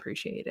to be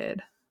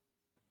appreciated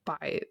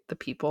by the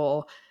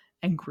people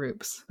and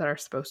groups that are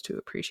supposed to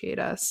appreciate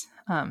us?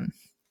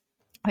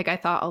 Like, I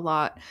thought a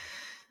lot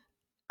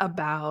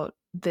about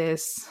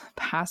this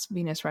past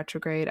Venus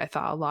retrograde. I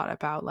thought a lot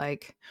about,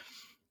 like,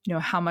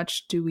 how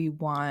much do we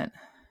want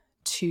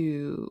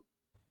to,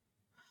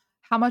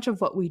 how much of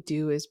what we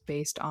do is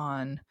based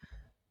on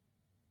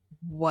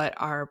what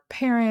our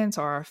parents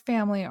or our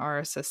family or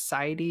our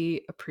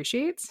society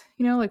appreciates.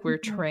 Like, we're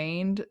Mm-hmm.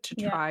 trained to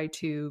Yeah. try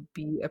to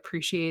be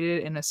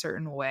appreciated in a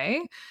certain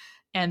way,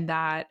 and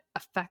that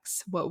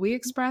affects what we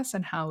express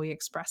and how we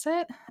express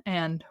it,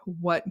 and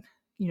what,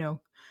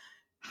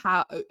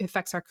 how it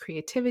affects our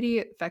creativity,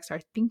 it affects our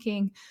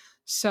thinking.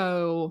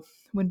 So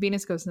when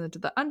Venus goes into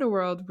the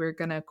underworld, we're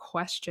going to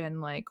question,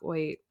 like,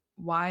 wait,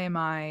 why am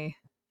I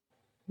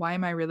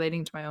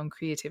relating to my own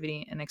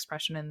creativity and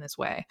expression in this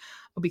way?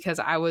 Well, because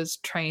I was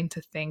trained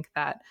to think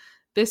that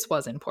this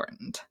was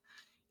important.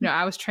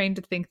 I was trained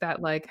to think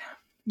that, like,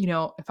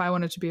 if I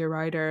wanted to be a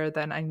writer,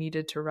 then I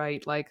needed to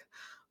write like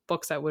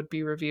books that would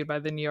be reviewed by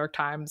the New York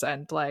Times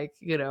and, like,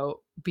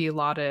 be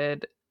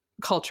lauded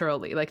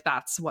culturally, like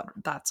that's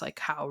like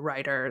how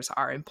writers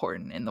are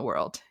important in the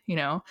world, you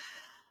know.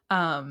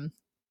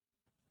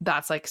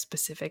 That's like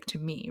specific to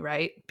me,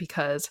 right?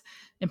 Because,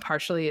 and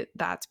partially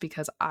that's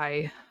because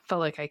I felt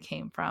like I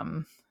came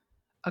from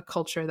a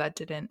culture that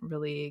didn't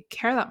really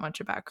care that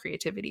much about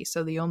creativity.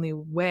 So the only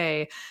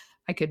way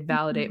I could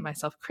validate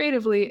myself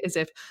creatively is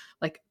if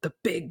like the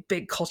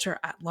big culture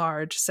at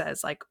large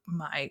says like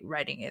my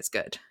writing is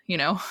good, you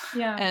know?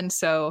 Yeah. And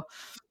so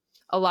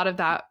a lot of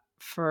that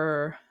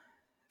for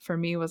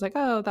me was like,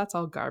 oh, that's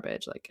all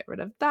garbage. Like, get rid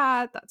of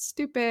that. That's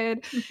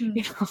stupid.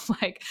 You know,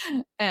 like,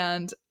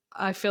 and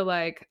I feel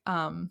like,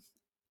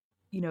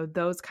 you know,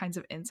 those kinds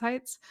of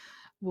insights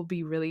will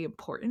be really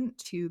important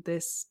to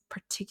this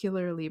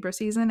particular Libra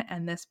season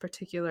and this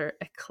particular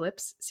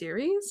eclipse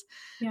series.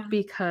 Yeah.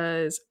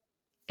 Because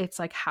it's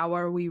like, how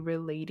are we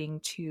relating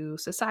to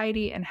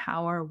society and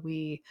how are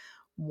we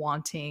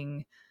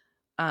wanting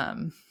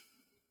to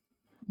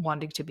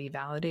be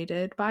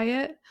validated by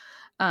it?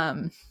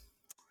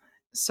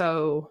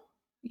 So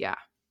yeah,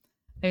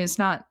 and it's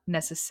not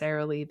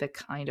necessarily the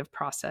kind of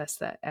process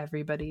that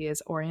everybody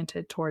is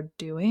oriented toward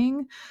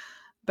doing,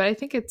 but I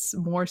think it's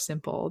more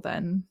simple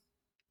than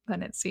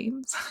it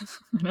seems.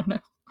 I don't know.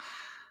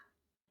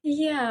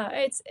 Yeah,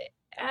 it's,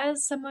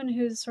 as someone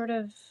who's sort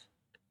of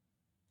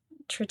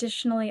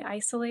traditionally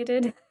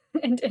isolated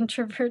and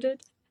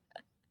introverted,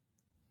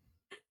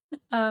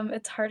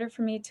 it's harder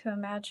for me to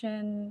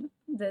imagine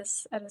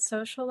this at a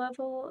social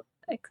level,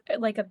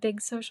 like a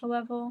big social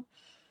level,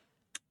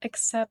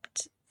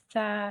 except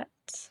that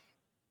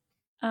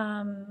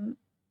um,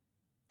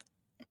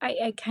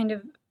 I kind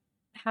of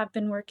have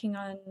been working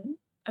on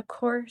a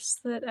course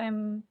that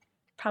I'm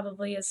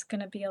probably is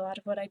going to be a lot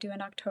of what I do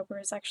in October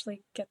is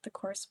actually get the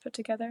course put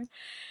together.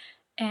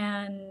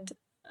 And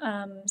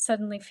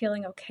suddenly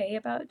feeling okay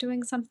about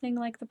doing something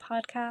like the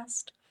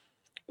podcast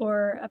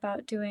or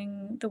about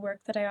doing the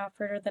work that I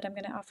offered or that I'm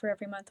going to offer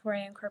every month where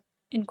I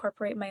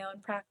incorporate my own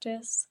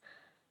practice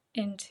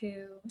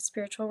into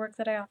spiritual work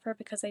that I offer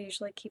because I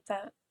usually keep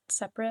that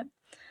separate.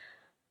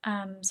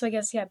 So I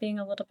guess, yeah, being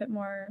a little bit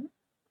more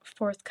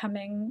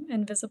forthcoming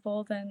and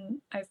visible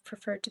than I've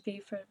preferred to be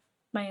for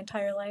my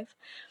entire life.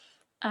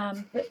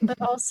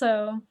 But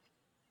also,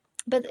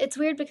 but it's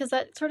weird because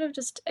that sort of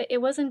just,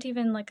 it wasn't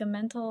even like a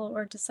mental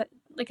or just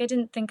like I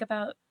didn't think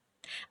about,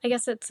 I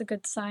guess it's a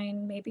good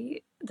sign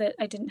maybe that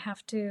I didn't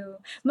have to,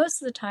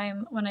 most of the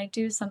time when I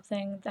do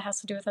something that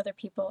has to do with other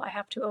people, I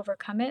have to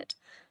overcome it,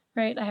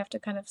 right? I have to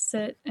kind of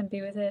sit and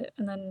be with it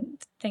and then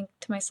think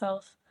to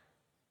myself,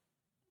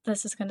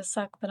 this is going to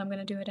suck, but I'm going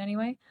to do it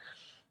anyway,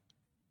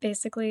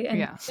 basically. And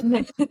Yeah.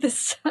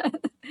 this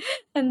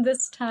and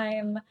this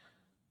time,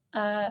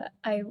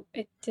 I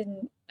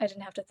didn't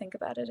have to think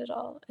about it at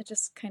all. It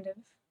just kind of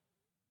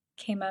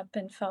came up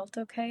and felt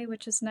okay,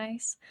 which is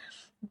nice.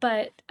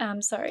 But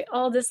sorry,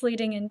 all this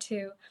leading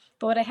into,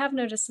 but what I have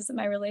noticed is that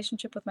my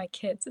relationship with my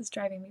kids is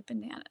driving me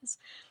bananas.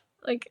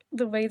 Like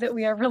the way that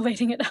we are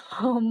relating at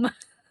home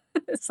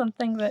is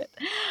something that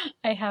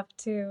I have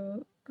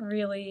to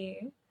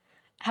really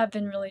have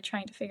been really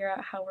trying to figure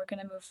out how we're going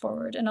to move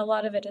forward. And a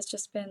lot of it has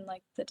just been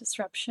like the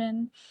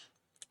disruption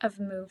of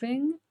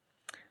moving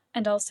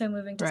and also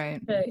moving to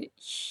Right. a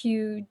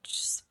huge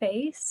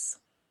space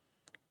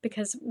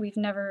because we've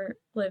never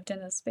lived in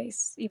a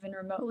space even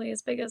remotely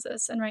as big as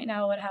this. And right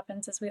now, what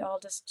happens is we all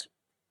just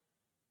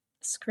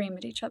scream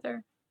at each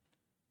other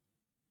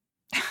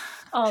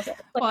all day.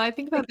 Well, I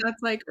think that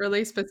that's like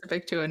really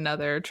specific to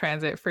another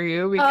transit for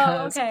you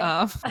because okay.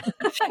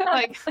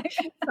 like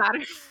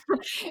Saturn.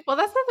 Well,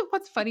 that's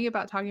what's funny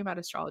about talking about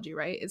astrology,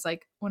 right? Is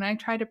like when I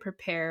try to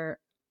prepare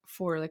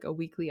for like a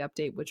weekly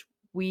update, which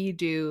we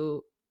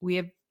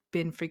have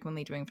been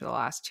frequently doing for the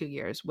last 2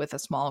 years with a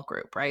small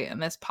group, right?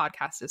 And this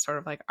podcast is sort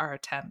of like our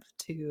attempt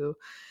to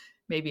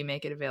maybe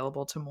make it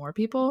available to more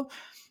people.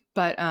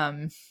 But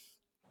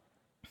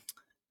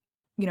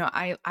you know,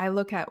 I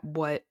look at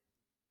what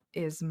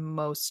is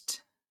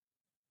most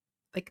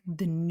like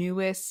the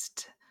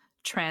newest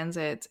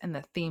transits and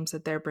the themes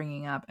that they're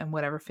bringing up and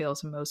whatever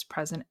feels most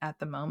present at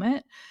the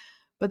moment,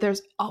 but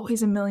there's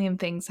always a million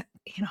things,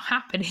 you know,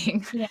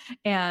 happening. Yeah.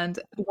 And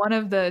one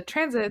of the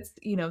transits,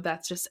 you know,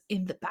 that's just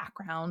in the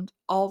background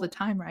all the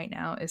time right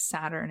now is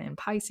Saturn in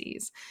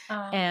Pisces.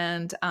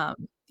 And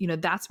you know,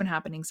 that's been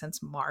happening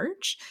since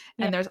March.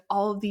 And there's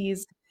all of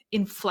these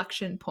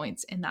inflection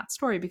points in that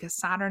story because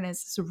Saturn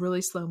is this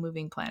really slow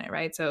moving planet,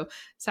 right? So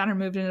Saturn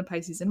moved into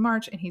Pisces in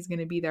March and he's going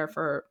to be there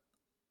for,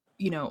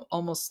 you know,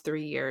 almost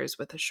 3 years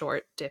with a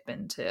short dip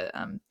into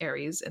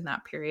Aries in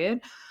that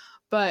period.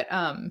 But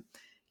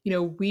you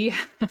know,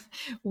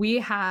 we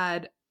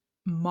had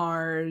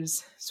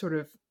Mars sort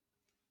of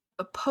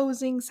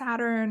opposing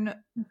Saturn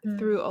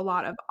through a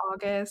lot of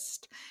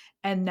August,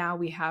 and now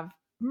we have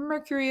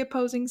Mercury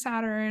opposing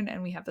Saturn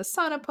and we have the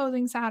Sun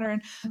opposing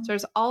Saturn. So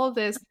there's all of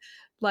this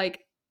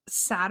like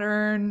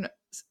Saturn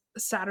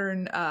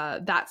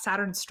that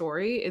Saturn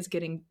story is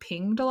getting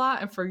pinged a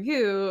lot. And for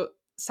you,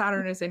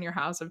 Saturn is in your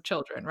house of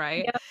children,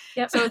 right? Yep.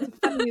 Yep. So it's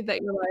funny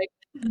that you're like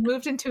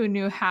moved into a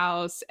new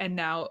house and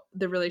now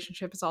the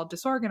relationship is all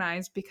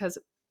disorganized because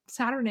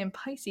Saturn in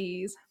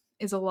Pisces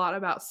is a lot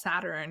about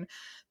Saturn,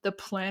 the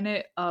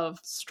planet of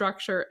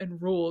structure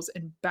and rules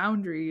and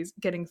boundaries,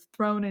 getting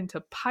thrown into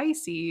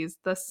Pisces,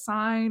 the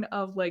sign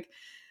of like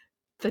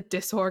the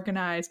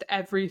disorganized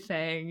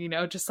everything, you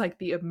know, just like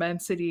the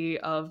immensity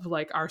of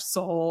like our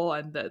soul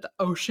and the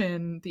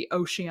ocean, the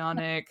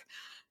oceanic,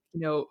 you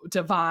know,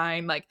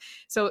 divine. Like,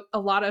 so a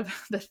lot of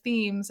the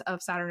themes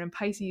of Saturn and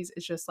Pisces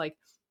is just like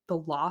the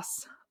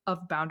loss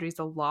of boundaries,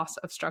 the loss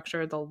of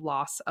structure, the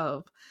loss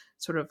of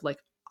sort of like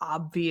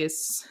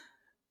obvious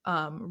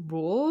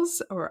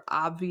rules or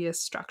obvious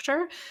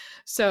structure.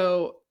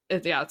 So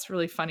yeah, it's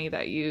really funny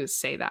that you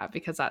say that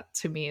because that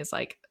to me is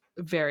like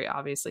very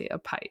obviously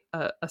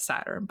a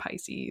Saturn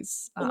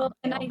Pisces Well,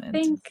 and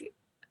ailment.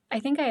 I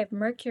think I have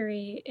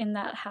Mercury in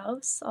that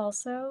house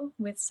also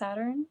with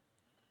Saturn.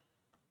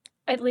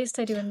 At least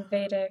I do in the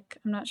Vedic.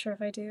 I'm not sure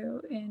if I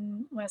do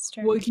in Well,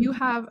 Western. you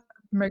have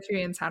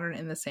Mercury and Saturn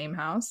in the same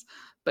house,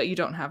 but you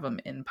don't have them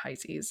in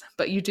Pisces.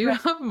 But you do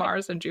Right. have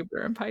Mars and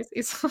Jupiter in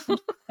Pisces.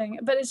 Interesting.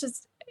 But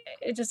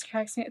it just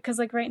cracks me because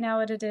like right now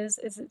what it is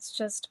it's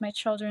just my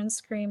children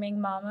screaming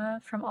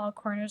mama from all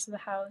corners of the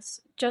house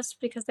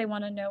just because they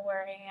want to know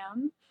where I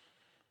am.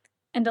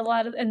 And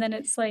then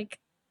it's like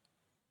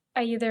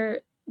I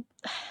either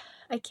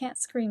I can't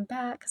scream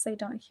back because they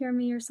don't hear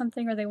me or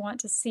something, or they want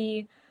to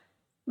see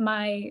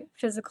my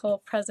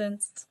physical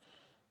presence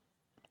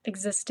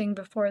existing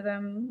before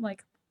them.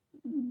 Like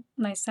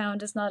my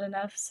sound is not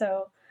enough.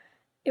 So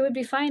it would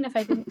be fine if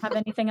I didn't have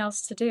anything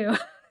else to do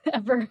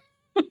ever.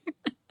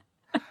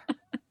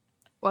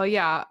 Well,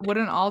 yeah,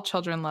 wouldn't all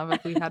children love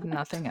if we had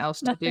nothing else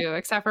to Nothing. do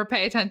except for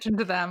pay attention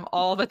to them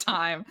all the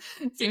time?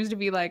 It seems to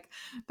be like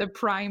the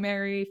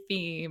primary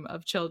theme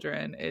of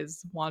children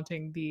is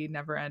wanting the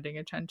never-ending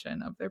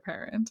attention of their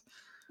parent.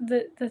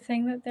 The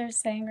thing that they're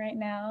saying right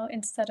now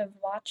instead of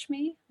watch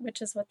me,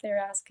 which is what they're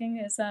asking,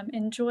 is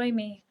enjoy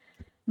me.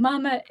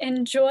 Mama,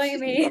 enjoy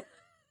me.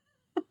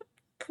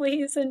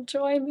 Please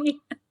enjoy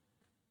me.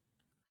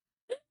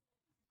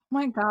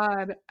 My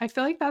God, I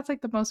feel like that's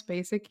like the most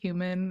basic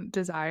human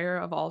desire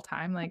of all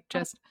time, like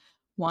just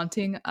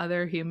wanting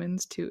other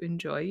humans to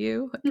enjoy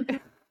you.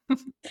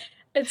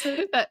 It's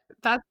a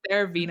That's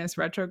their Venus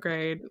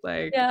retrograde,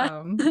 like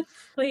yeah.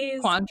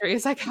 Please. quandary.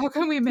 It's like, how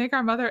can we make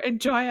our mother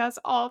enjoy us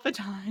all the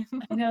time?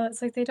 I know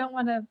it's like they don't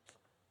want to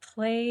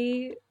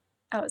play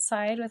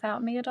outside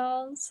without me at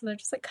all. So they're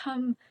just like,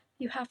 come,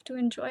 you have to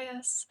enjoy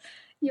us.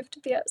 You have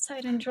to be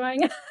outside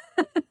enjoying us.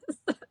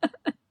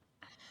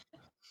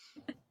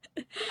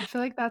 I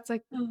feel like that's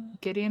like Oh,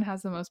 Gideon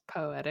has the most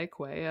poetic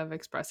way of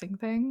expressing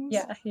things.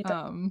 yeah, he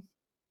does.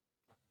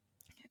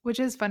 Which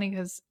is funny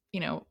because, you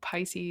know,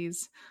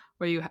 Pisces,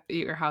 where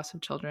your house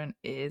of children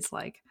is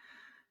like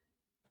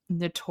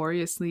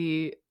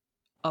notoriously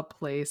a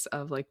place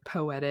of like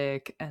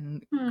poetic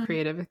and Hmm.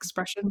 creative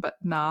expression, but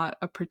not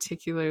a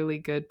particularly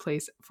good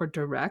place for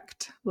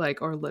direct,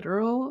 like, or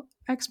literal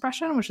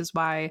expression, which is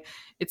why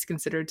it's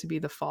considered to be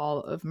the fall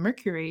of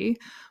Mercury,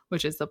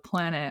 which is the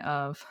planet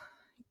of,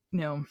 you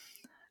know,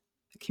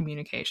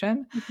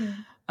 communication. Mm-hmm.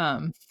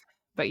 Um,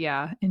 but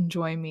yeah,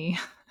 enjoy me.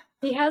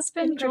 He has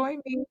been Enjoy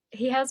me.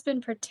 he has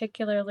been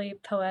particularly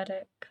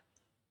poetic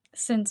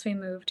since we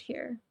moved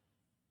here.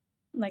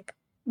 Like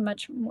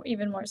much more,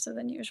 even more so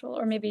than usual,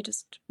 or maybe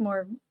just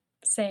more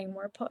saying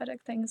more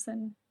poetic things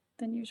than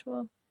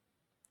usual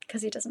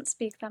because he doesn't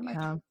speak that much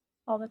Yeah.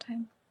 all the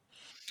time.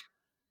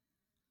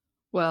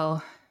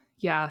 Well,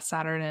 yeah,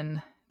 Saturn,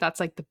 and that's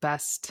like the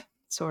best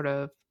sort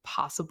of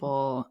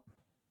possible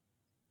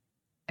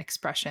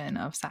expression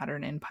of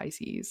Saturn in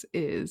Pisces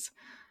is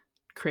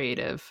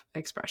creative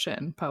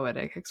expression,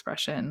 poetic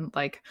expression,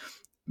 like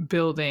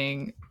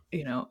building,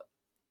 you know,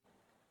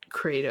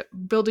 creative,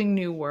 building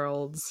new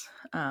worlds,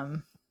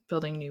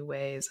 building new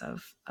ways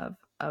of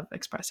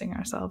expressing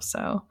ourselves.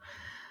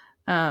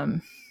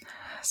 Um,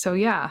 so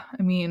yeah,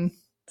 I mean,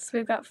 So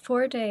we've got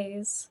 4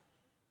 days.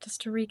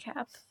 Just to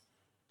recap,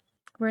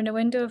 we're in a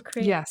window of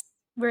create. yes,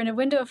 We're in a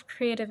window of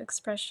creative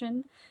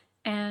expression,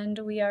 and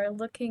we are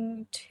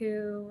looking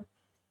to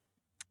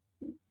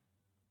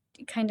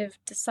kind of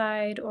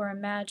decide or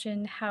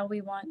imagine how we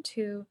want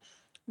to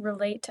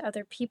relate to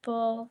other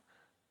people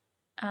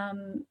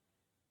um,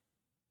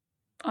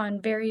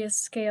 on various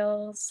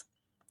scales,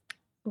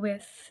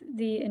 with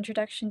the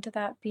introduction to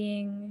that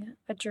being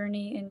a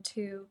journey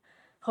into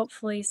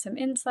hopefully some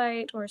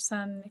insight or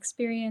some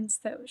experience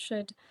that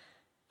should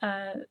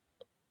uh,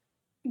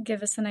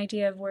 give us an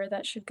idea of where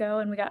that should go.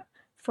 And we got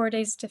 4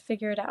 days to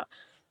figure it out.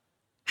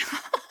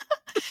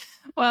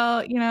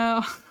 well, you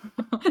know,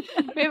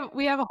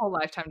 we have a whole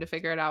lifetime to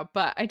figure it out,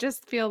 but I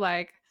just feel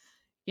like,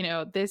 you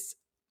know, these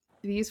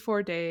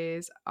 4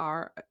 days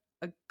are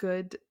a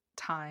good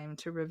time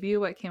to review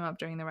what came up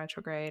during the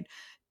retrograde,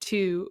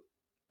 to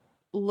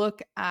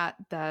look at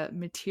the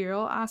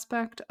material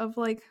aspect of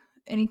like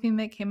anything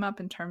that came up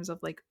in terms of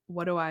like,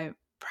 what do I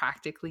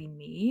practically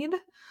need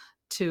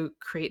to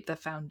create the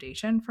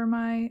foundation for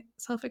my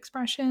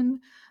self-expression,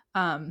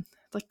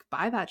 like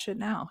buy that shit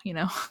now, you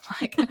know?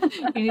 Like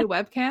you need a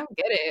webcam,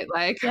 get it.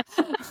 Like Yeah.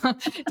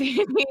 do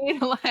you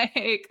need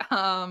like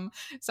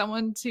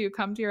someone to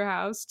come to your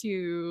house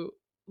to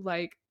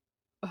like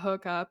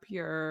hook up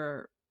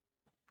your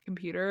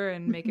computer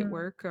and make it Mhm.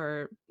 work,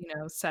 or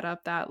set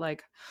up that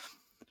like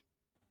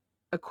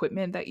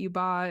equipment that you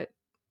bought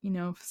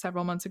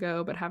several months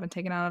ago but haven't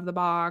taken out of the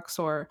box,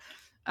 or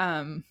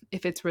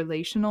if it's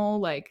relational,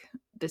 like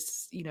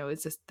this,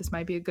 is this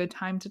might be a good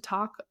time to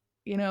talk,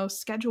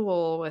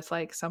 schedule with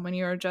like someone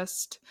you're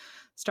just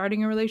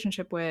starting a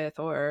relationship with,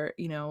 or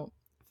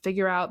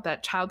figure out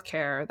that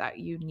childcare that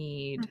you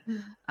need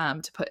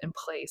Mhm. to put in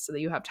place so that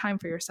you have time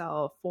for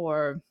yourself,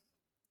 or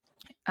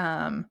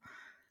um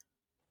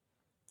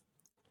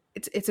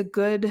it's a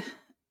good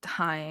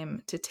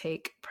time to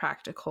take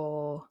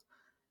practical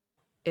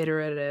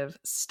iterative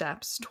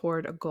steps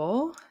toward a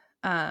goal.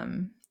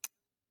 And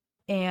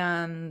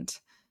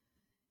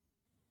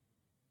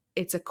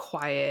it's a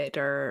quiet,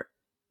 or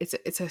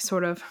it's a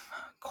sort of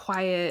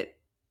quiet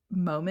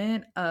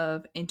moment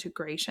of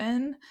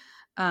integration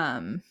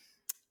um,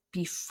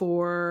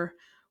 before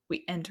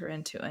we enter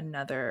into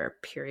another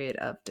period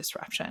of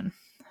disruption.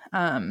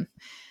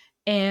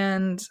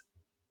 And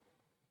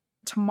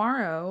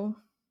tomorrow,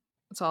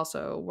 it's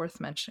also worth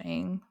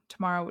mentioning,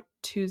 tomorrow,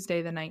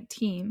 Tuesday the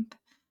 19th,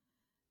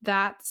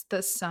 that's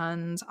the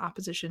sun's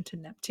opposition to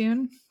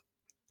Neptune.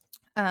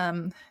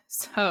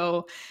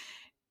 So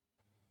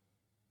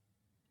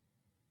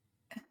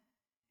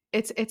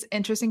it's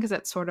interesting because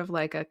it's sort of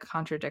like a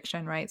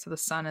contradiction, right? So the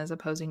sun is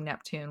opposing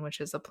Neptune,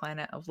 which is a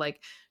planet of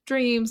like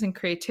dreams and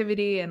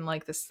creativity and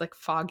like this like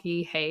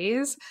foggy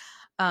haze.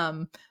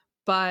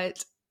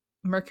 But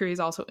Mercury is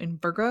also in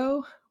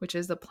Virgo, which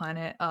is the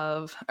planet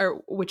of,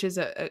 or which is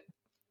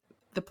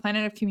the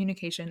planet of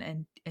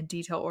communication and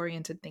detail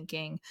oriented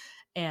thinking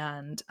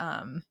and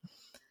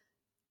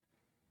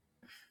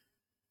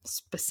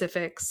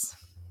specifics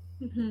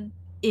Mhm.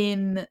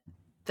 in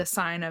the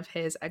sign of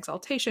his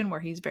exaltation, where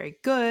he's very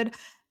good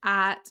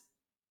at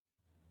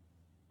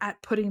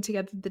putting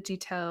together the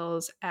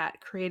details,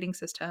 at creating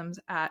systems,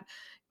 at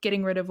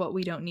getting rid of what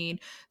we don't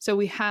need. So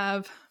we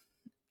have,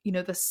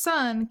 the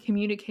sun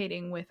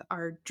communicating with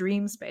our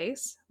dream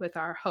space, with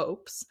our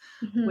hopes,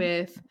 Mhm.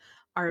 with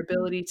our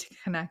ability to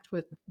connect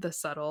with the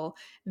subtle.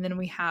 And then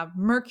we have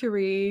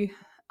Mercury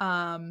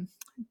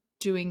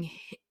doing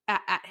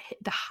at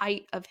the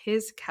height of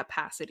his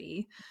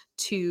capacity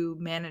to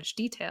manage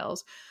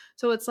details.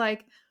 So it's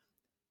like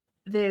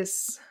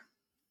this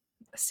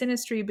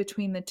synastry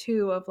between the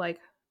two of like,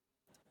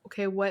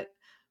 okay, what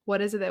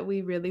is it that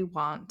we really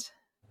want,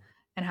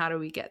 and how do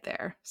we get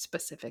there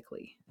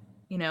specifically,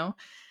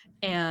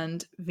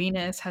 and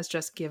Venus has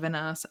just given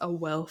us a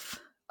wealth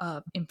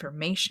of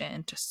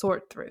information to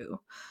sort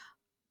through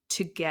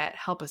to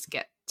help us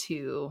get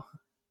to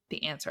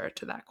the answer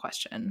to that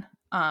question.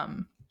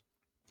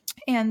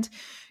 And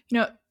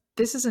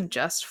this isn't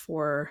just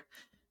for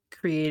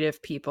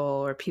creative people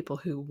or people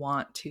who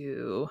want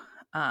to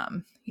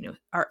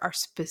are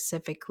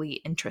specifically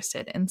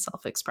interested in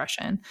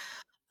self-expression.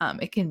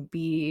 It can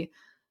be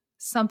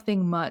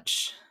something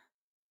much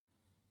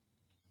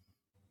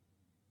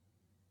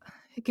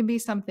it can be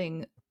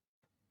something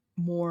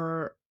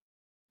more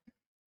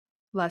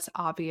less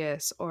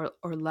obvious, or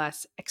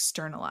less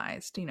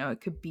externalized.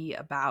 It could be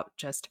about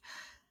just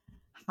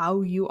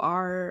how you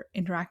are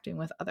interacting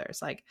with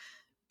others, like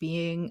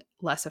being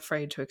less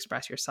afraid to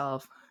express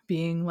yourself,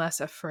 being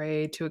less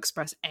afraid to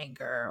express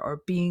anger,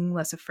 or being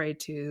less afraid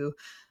to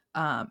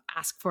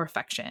ask for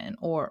affection,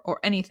 or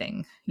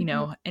anything,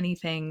 Mhm.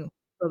 anything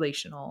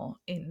relational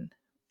in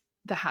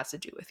that has to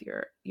do with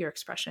your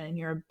expression and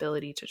your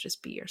ability to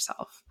just be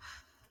yourself.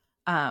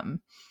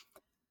 Um,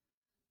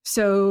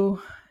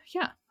 so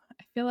yeah,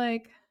 I feel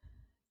like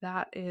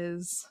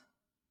that's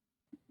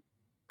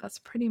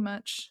pretty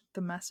much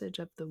the message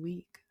of the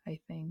week, I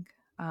think.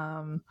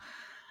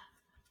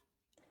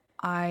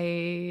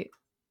 I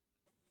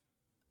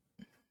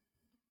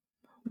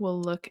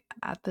will look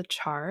at the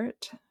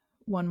chart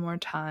one more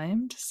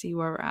time to see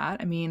where we're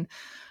at. I mean,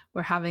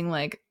 we're having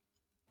like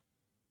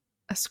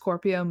a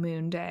Scorpio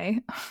moon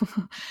day.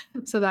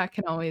 So that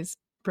can always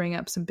bring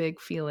up some big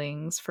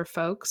feelings for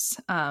folks.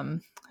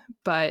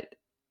 But,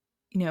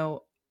 you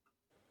know,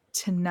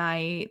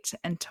 tonight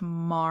and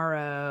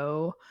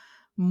tomorrow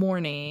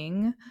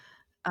morning,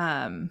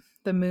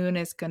 the moon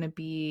is going to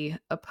be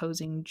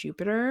opposing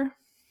Jupiter.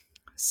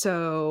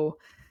 So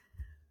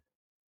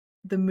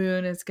the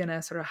moon is going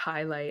to sort of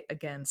highlight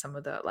again some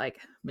of the like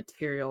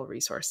material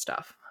resource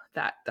stuff,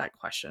 that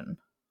question,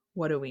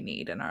 what do we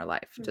need in our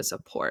life to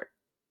support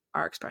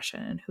our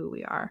expression and who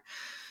we are.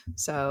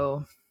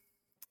 So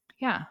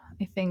yeah,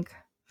 I think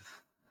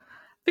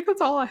that's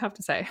all I have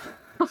to say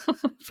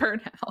for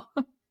now.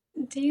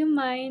 Do you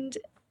mind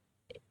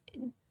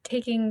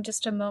taking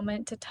just a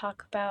moment to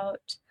talk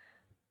about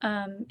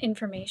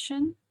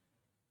information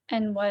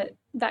and what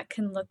that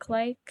can look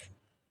like?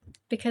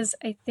 Because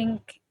I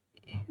think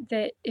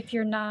that if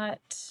you're not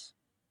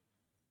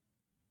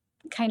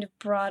kind of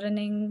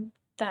broadening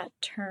that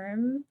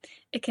term,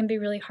 it can be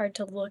really hard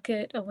to look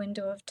at a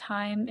window of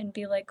time and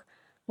be like,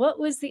 what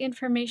was the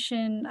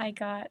information I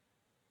got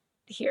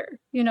here?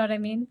 You know what I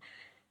mean?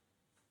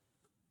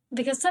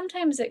 Because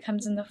sometimes it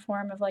comes in the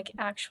form of like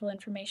actual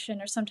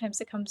information, or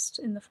sometimes it comes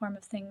in the form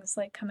of things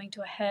like coming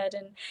to a head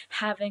and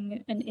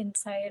having an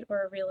insight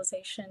or a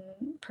realization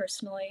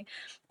personally.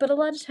 But a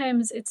lot of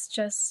times it's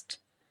just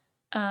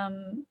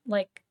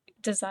like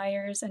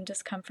desires and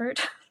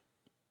discomfort,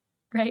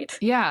 right?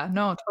 Yeah,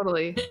 no,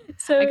 totally. I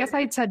So, guess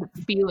I'd said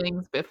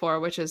feelings before,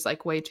 which is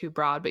like way too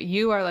broad, but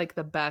you are like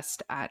the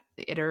best at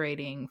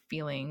iterating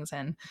feelings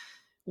and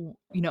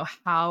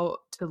how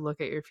to look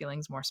at your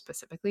feelings more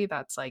specifically.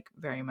 That's like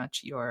very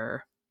much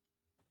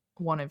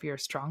one of your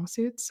strong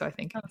suits. So I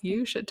think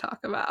you should talk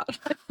about.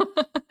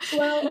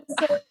 well,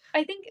 so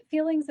I think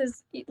feelings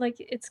is like,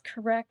 it's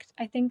correct.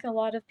 I think a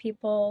lot of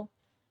people,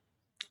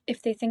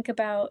 if they think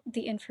about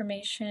the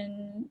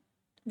information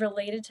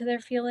related to their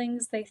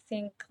feelings, they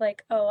think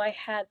like, oh, I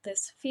had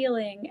this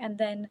feeling and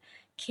then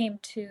came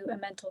to a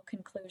mental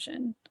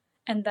conclusion.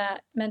 And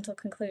that mental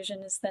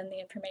conclusion is then the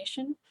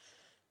information.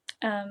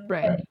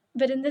 Right.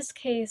 But in this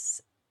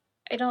case,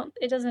 it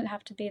doesn't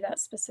have to be that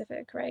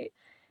specific, right?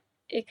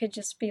 It could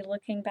just be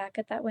looking back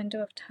at that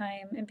window of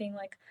time and being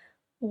like,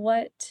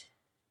 what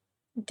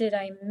did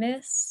I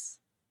miss?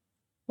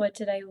 What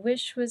did I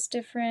wish was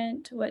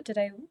different? What did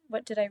I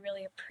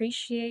really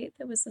appreciate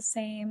that was the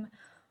same?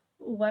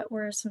 What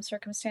were some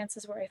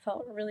circumstances where I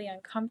felt really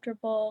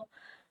uncomfortable?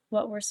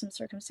 What were some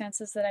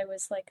circumstances that I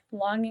was like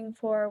longing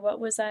for?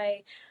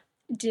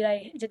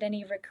 Did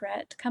any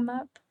regret come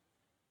up?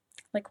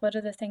 Like, what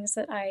are the things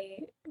that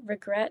I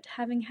regret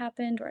having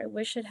happened, or I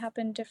wish had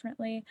happened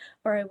differently,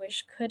 or I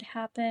wish could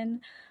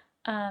happen?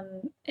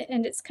 And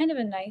it's kind of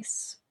a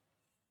nice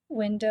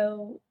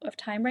window of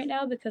time right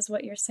now, because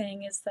what you're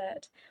saying is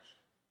that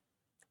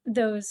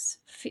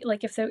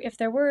like if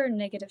there were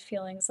negative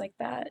feelings like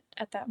that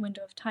at that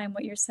window of time,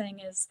 what you're saying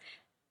is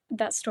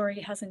that story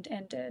hasn't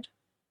ended,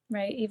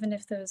 right? Even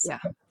if those Yeah.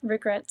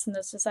 regrets and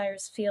those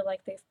desires feel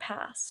like they've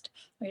passed,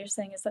 what you're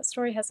saying is that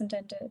story hasn't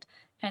ended,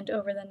 and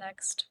over the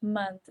next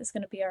month is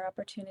going to be our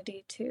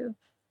opportunity to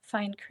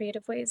find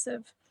creative ways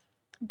of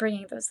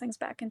bringing those things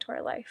back into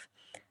our life,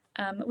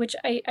 which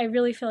I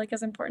really feel like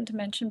is important to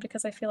mention,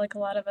 because I feel like a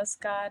lot of us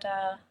got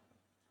I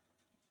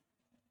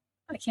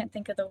can't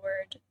think of the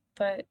word,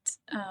 but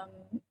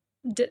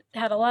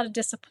had a lot of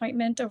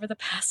disappointment over the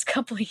past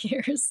couple of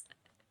years,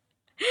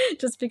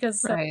 just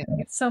because Right.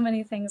 so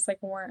many things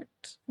like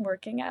weren't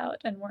working out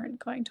and weren't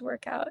going to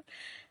work out.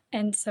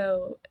 And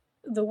so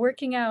the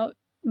working out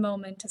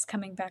moment is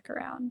coming back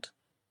around,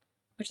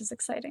 which is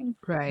exciting.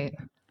 Right.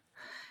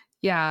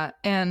 Yeah.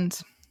 And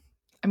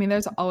I mean,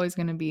 there's always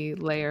going to be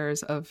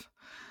layers of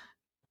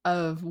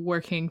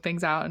working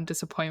things out and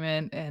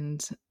disappointment.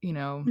 And,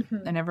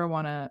 Mm-hmm. I never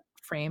want to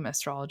frame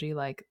astrology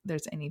like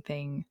there's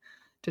anything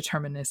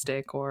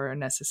deterministic or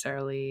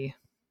necessarily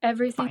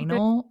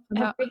final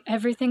about.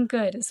 Everything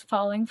good is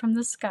falling from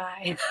the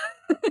sky.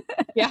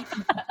 Yeah.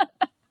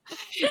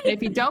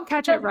 If you don't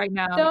catch it right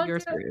now, you're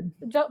screwed.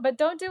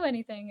 Don't do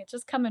anything. It's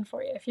just coming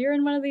for you. If you're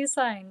in one of these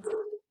signs,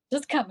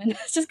 just coming.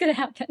 It's just gonna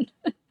happen.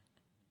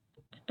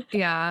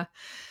 Yeah.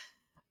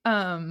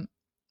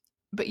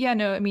 But yeah,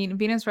 no, I mean,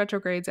 Venus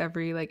retrogrades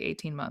every like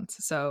 18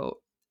 months. So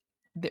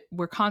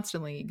we're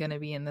constantly going to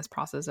be in this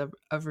process of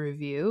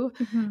review.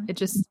 Mm-hmm. It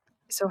just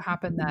so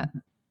happened that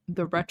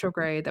the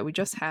retrograde that we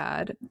just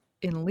had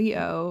in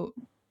Leo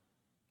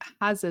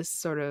has this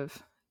sort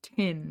of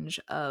tinge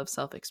of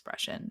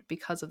self-expression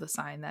because of the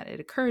sign that it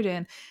occurred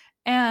in.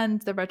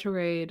 And the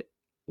retrograde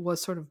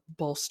was sort of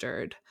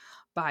bolstered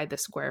by the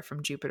square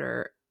from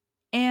Jupiter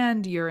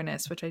and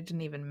Uranus, which I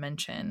didn't even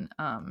mention.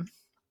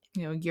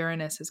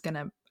 Uranus is going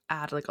to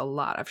add like a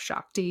lot of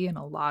Shakti and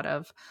a lot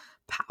of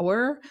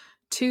power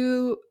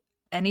to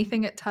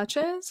anything it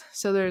touches.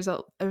 So there's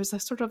a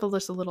sort of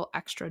just a little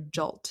extra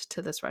jolt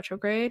to this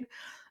retrograde.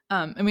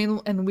 I mean,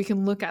 and we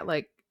can look at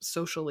like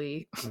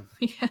socially,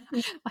 yeah,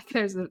 like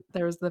there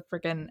was the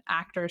freaking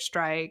actor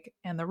strike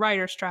and the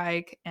writer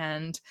strike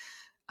and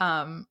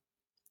other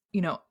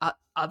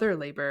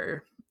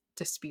labor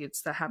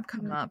disputes that have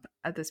come up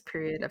at this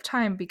period of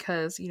time,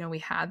 because we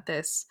had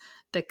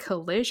the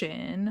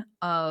collision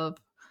of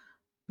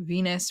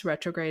Venus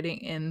retrograding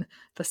in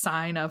the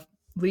sign of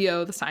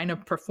Leo, the sign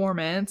of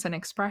performance and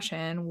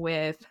expression,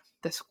 with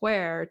the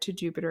square to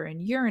Jupiter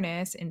and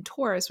Uranus in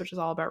Taurus, which is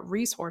all about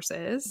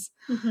resources.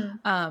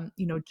 Mm-hmm.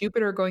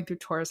 Jupiter going through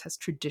Taurus has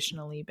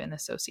traditionally been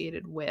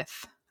associated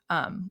with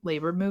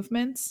labor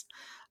movements.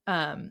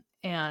 And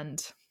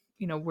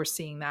we're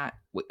seeing that.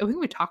 I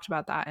think we talked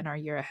about that in our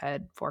year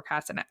ahead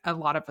forecast, and a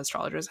lot of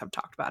astrologers have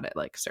talked about it.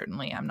 Like,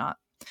 certainly I'm not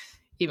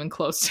even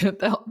close to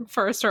the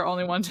first or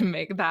only one to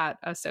make that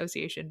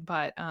association,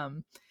 but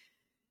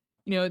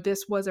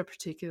this was a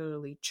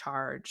particularly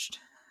charged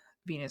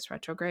Venus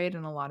retrograde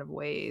in a lot of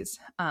ways,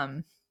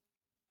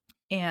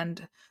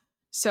 and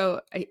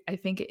so I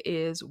think it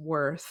is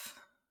worth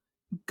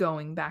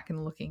going back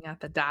and looking at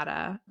the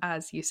data,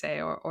 as you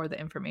say, or the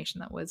information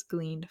that was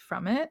gleaned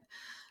from it.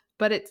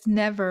 But it's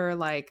never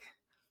like,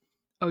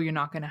 oh, you're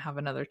not going to have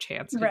another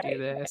chance to do Right.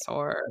 this,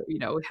 or, you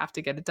know, we have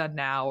to get it done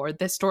now, or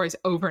this story's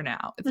over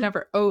now. It's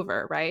never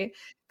over, right?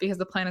 Because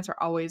the planets are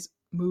always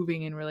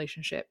moving in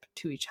relationship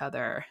to each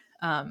other,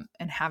 and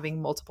having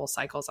multiple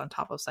cycles on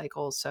top of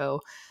cycles.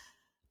 So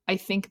I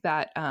think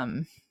that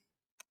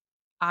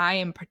I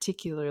am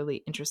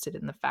particularly interested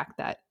in the fact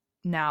that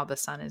now the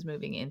sun is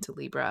moving into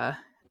Libra,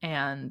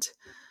 and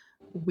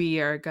we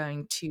are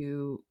going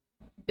to,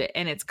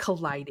 and it's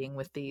colliding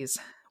with these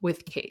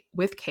with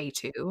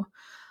K2,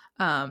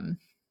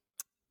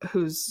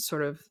 who's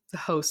sort of the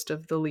host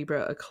of the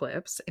Libra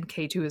eclipse, and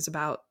K2 is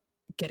about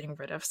getting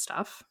rid of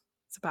stuff.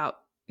 It's about,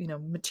 you know,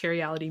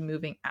 materiality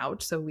moving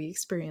out. So we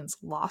experience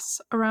loss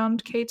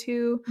around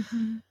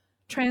K2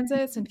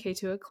 transits and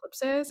K2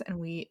 eclipses, and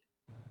we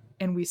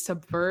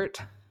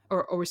subvert,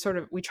 or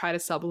we try to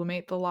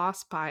sublimate the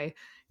loss by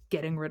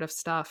getting rid of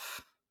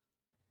stuff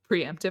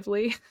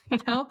preemptively, you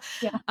know?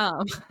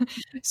 Yeah.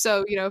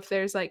 So, you know, if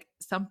there's like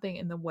something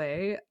in the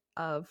way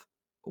of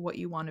what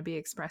you want to be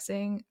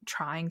expressing,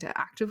 trying to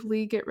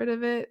actively get rid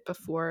of it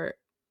before,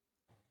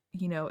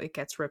 you know, it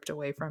gets ripped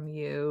away from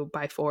you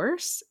by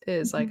force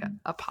is like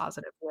a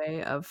positive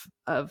way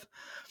of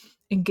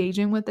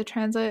engaging with the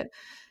transit.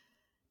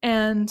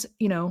 And,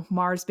 you know,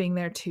 Mars being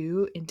there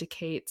too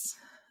indicates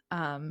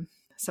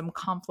some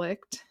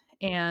conflict.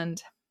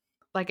 And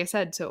like I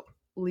said, so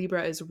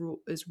Libra is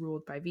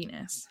ruled by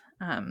Venus.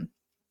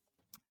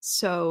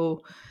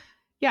 So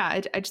yeah,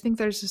 I just think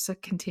there's just a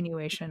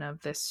continuation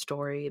of this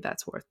story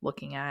that's worth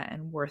looking at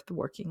and worth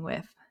working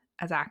with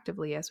as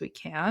actively as we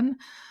can.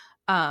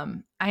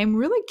 I'm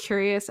really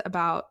curious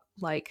about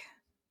like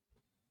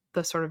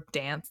the sort of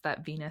dance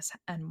that Venus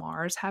and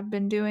Mars have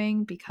been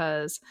doing,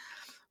 because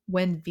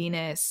when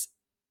Venus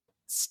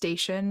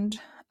stationed,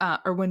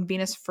 or when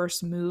Venus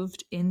first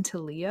moved into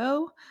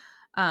Leo,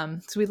 so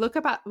we look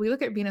at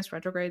Venus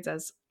retrogrades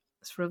as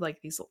sort of like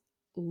these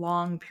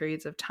long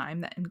periods of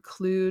time that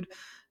include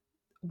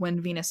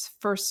when Venus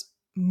first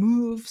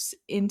moves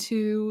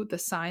into the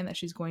sign that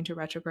she's going to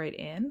retrograde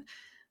in.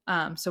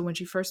 So when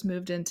she first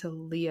moved into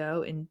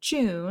Leo in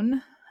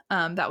June,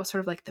 that was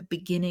sort of like the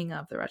beginning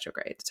of the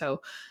retrograde.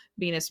 So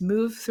Venus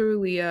moved through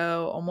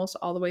Leo almost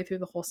all the way through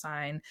the whole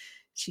sign.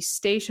 She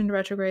stationed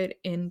retrograde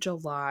in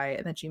July,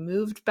 and then she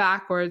moved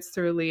backwards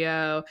through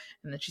Leo,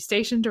 and then she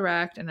stationed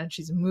direct, and then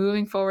she's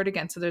moving forward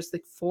again. So there's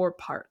like 4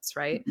 parts,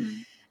 right?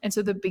 And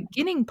so the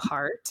beginning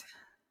part,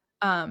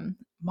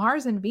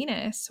 Mars and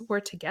Venus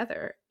were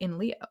together in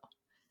Leo,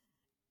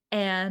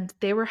 and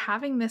they were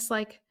having this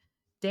like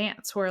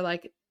dance where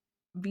like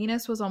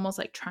Venus was almost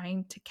like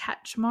trying to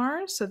catch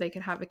Mars so they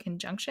could have a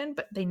conjunction,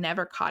 but they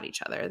never caught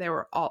each other. They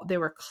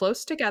were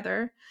close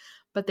together,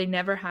 but they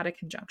never had a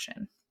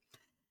conjunction.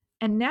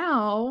 And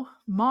now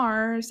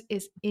Mars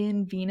is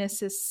in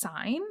Venus's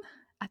sign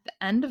at the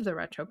end of the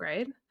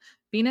retrograde.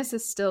 Venus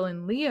is still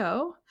in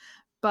Leo,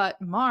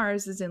 but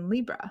Mars is in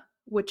Libra,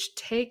 which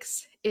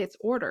takes its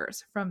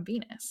orders from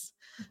Venus.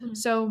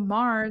 So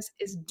Mars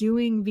is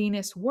doing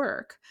Venus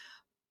work,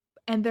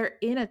 and they're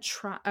in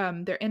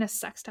a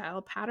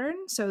sextile pattern.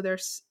 So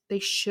they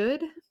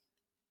should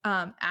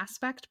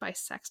aspect by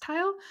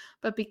sextile,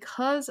 but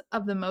because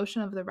of the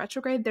motion of the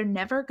retrograde, they're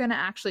never going to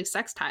actually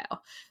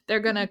sextile.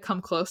 They're going to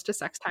come close to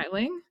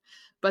sextiling,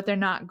 but they're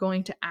not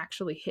going to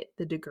actually hit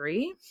the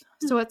degree.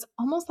 So it's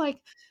almost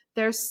like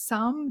there's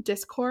some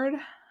discord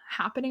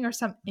happening, or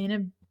some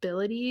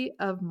inability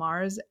of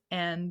Mars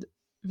and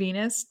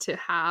Venus to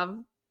have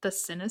the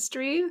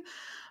synastry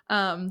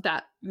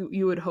that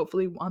you would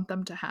hopefully want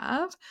them to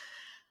have.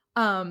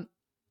 And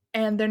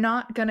they're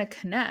not going to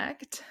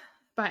connect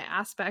by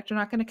aspect. They're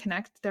not going to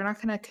connect. They're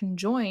not going to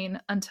conjoin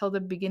until the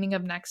beginning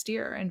of next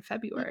year in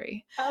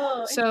February.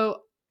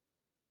 So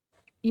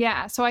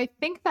yeah, so I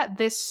think that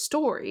this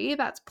story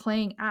that's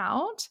playing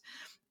out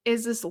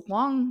is this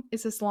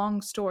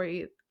long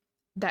story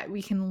that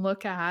we can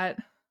look at,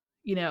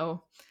 you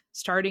know,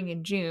 starting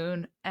in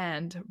June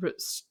and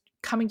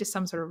coming to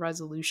some sort of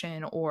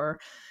resolution, or,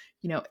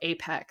 you know,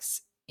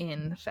 apex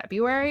in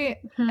February.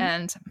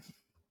 And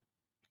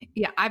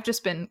yeah, I've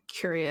just been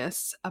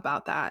curious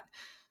about that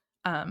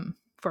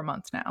for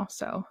months now.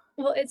 So,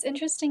 well, it's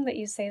interesting that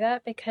you say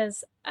that,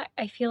 because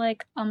I feel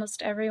like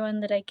almost everyone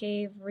that I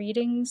gave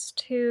readings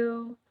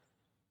to,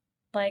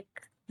 like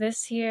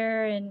this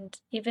year, and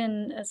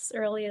even as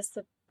early as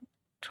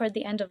toward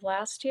the end of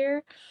last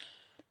year,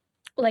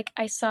 like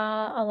I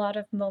saw a lot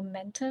of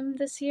momentum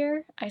this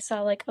year. I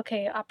saw like,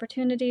 okay,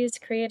 opportunities,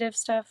 creative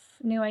stuff,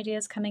 new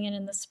ideas coming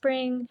in the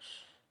spring,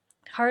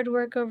 hard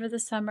work over the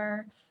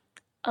summer,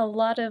 a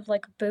lot of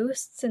like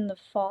boosts in the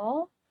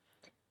fall,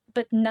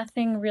 but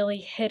nothing really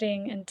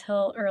hitting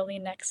until early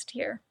next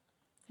year,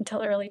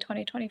 until early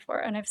 2024.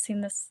 And I've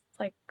seen this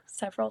like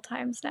several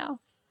times now.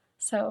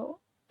 So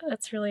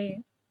that's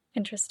really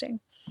interesting.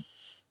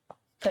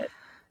 But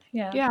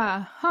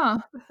yeah.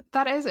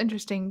 That is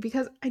interesting,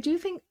 because I do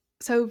think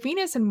so.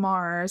 Venus and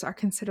Mars are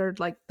considered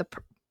like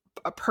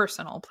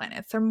personal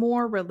planets. They're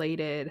more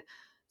related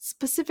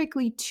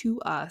specifically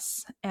to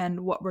us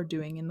and what we're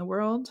doing in the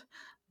world.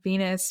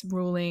 Venus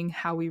ruling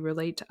how we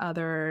relate to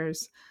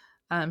others,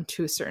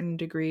 to a certain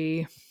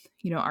degree,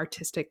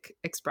 artistic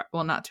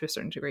well, not to a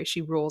certain degree. She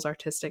rules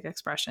artistic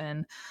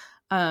expression,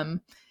 and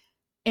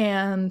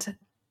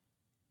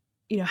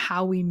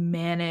how we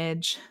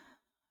manage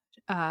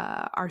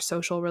our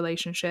social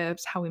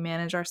relationships, how we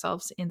manage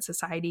ourselves in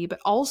society, but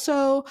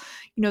also,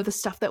 the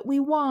stuff that we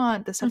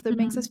want, the stuff that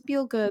makes us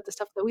feel good, the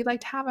stuff that we like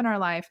to have in our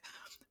life.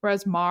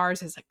 Whereas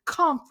Mars is like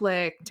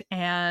conflict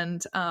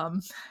and,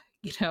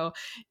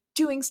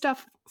 doing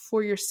stuff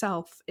for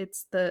yourself.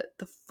 It's the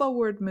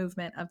forward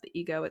movement of the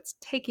ego. It's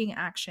taking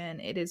action.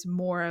 It is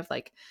more of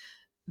like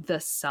the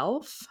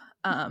self,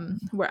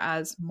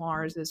 whereas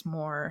Mars is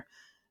more,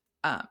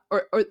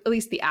 or at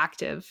least the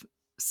active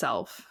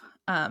self.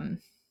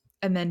 And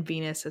then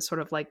Venus is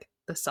sort of like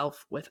the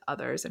self with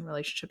others and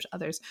relationship to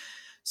others.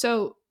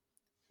 So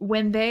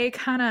when they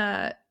kind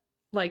of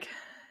like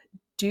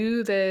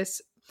do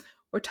this,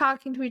 we're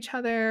talking to each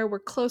other, we're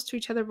close to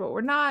each other, but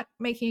we're not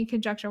making a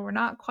conjunction, we're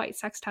not quite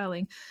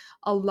sextiling.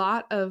 A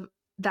lot of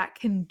that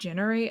can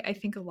generate, I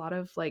think, a lot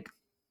of like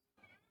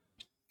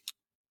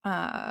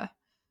almost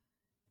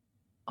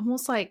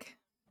like,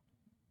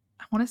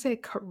 I want to say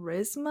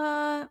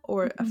charisma,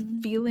 or a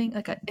feeling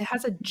like it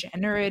has a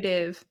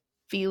generative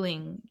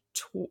feeling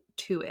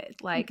to it,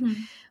 like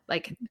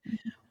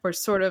we're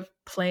sort of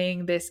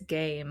playing this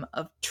game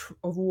of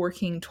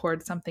working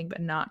towards something but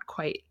not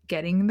quite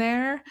getting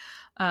there.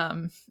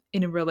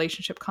 In a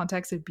relationship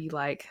context, it'd be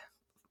like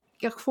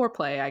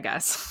foreplay, I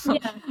guess.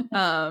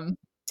 Yeah.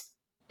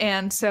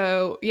 And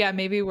so, yeah,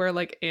 maybe we're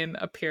like in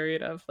a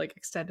period of like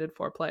extended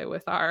foreplay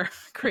with our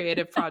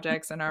creative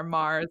projects and our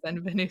Mars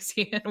and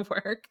Venusian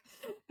work,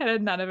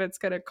 and none of it's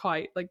gonna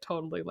quite like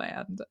totally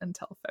land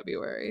until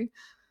February.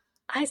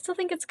 I still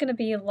think it's going to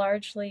be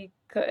largely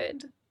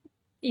good,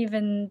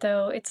 even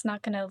though it's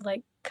not going to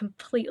like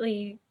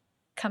completely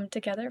come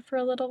together for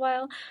a little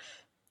while.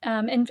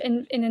 And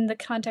in the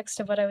context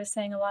of what I was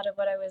saying, a lot of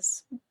what I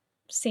was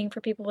seeing for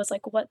people was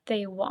like what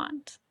they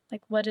want,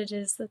 like what it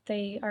is that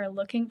they are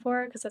looking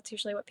for, because that's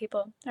usually what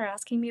people are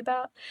asking me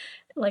about.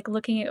 Like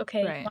looking at,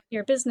 okay, Right. you want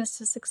your business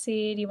to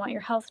succeed, you want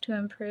your health to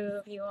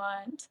improve, you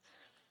want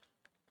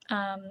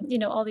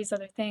all these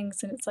other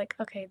things. And it's like,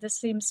 okay, this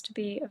seems to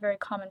be a very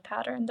common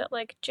pattern that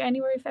like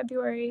January,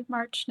 February,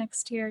 March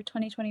next year,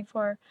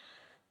 2024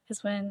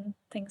 is when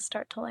things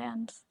start to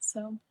land.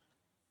 So,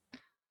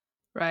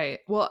 Right.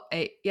 Well,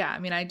 yeah, I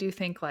mean, I do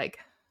think like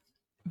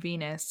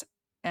Venus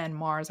and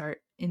Mars are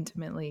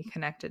intimately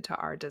connected to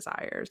our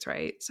desires,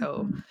 right?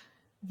 So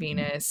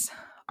Venus,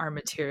 our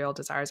material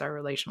desires, our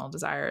relational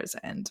desires,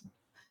 and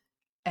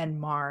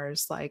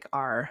Mars, like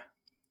our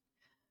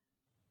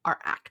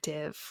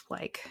active,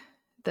 like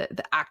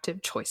the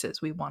active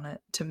choices we want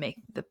to make,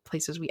 the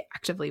places we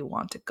actively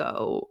want to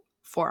go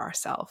for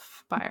ourselves,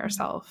 by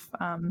ourselves,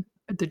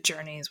 the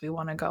journeys we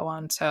want to go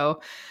on. So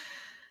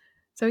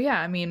yeah,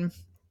 I mean,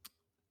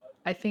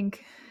 I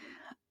think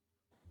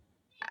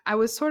I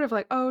was sort of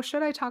like, oh,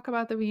 should I talk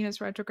about the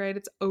Venus retrograde?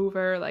 It's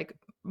over. Like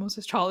most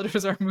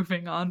astrologers are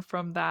moving on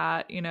from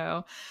that,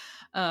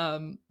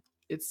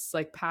 it's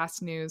like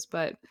past news.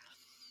 But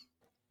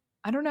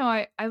I don't know.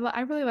 I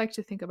really like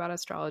to think about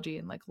astrology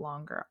in like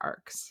longer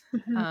arcs.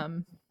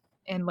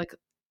 And like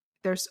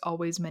there's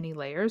always many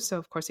layers. So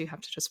of course you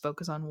have to just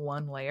focus on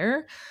one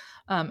layer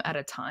at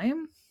a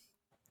time.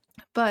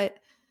 But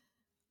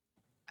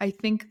I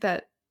think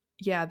that,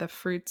 yeah, the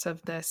fruits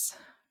of this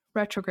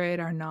retrograde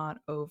are not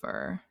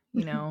over,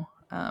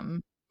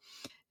 and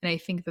I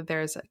think that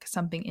there's like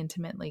something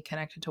intimately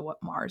connected to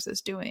what Mars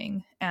is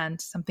doing,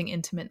 and something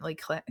intimately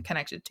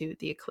connected to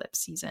the eclipse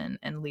season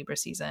and Libra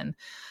season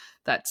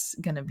that's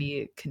going to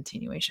be a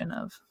continuation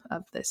of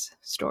this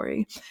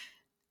story.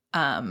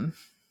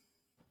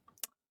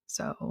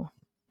 So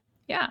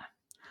yeah.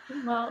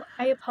 well,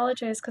 I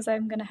apologize because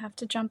I'm going to have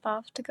to jump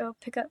off to go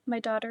pick up my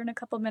daughter in a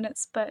couple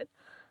minutes, but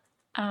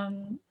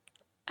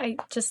I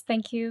just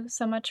thank you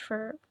so much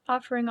for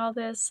offering all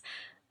this.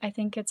 I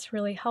think it's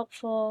really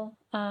helpful.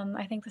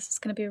 I think this is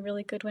going to be a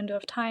really good window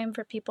of time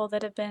for people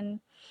that have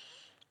been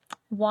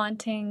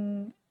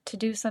wanting to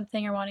do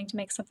something or wanting to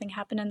make something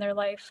happen in their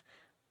life,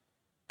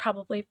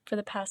 probably for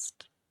the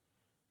past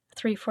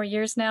 3-4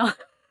 years now.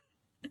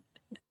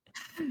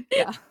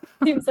 Yeah.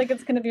 Seems like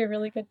it's going to be a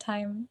really good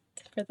time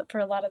for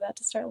a lot of that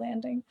to start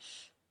landing.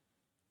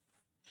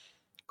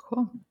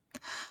 Cool.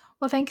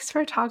 Well, thanks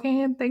for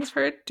talking, and thanks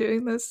for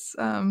doing this,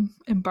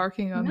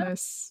 embarking on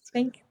this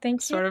Thank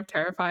sort you. of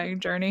terrifying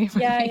journey with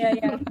Yeah, me. yeah,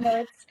 yeah.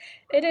 No,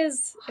 it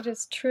is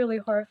truly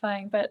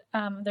horrifying, but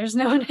there's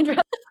no one I'd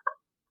rather.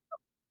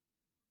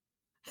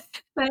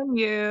 Thank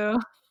you.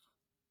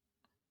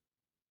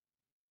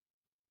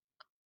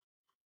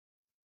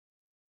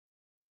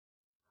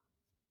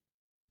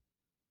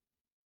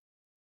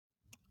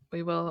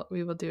 We will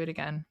do it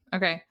again.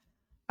 Okay.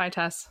 Bye,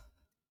 Tess.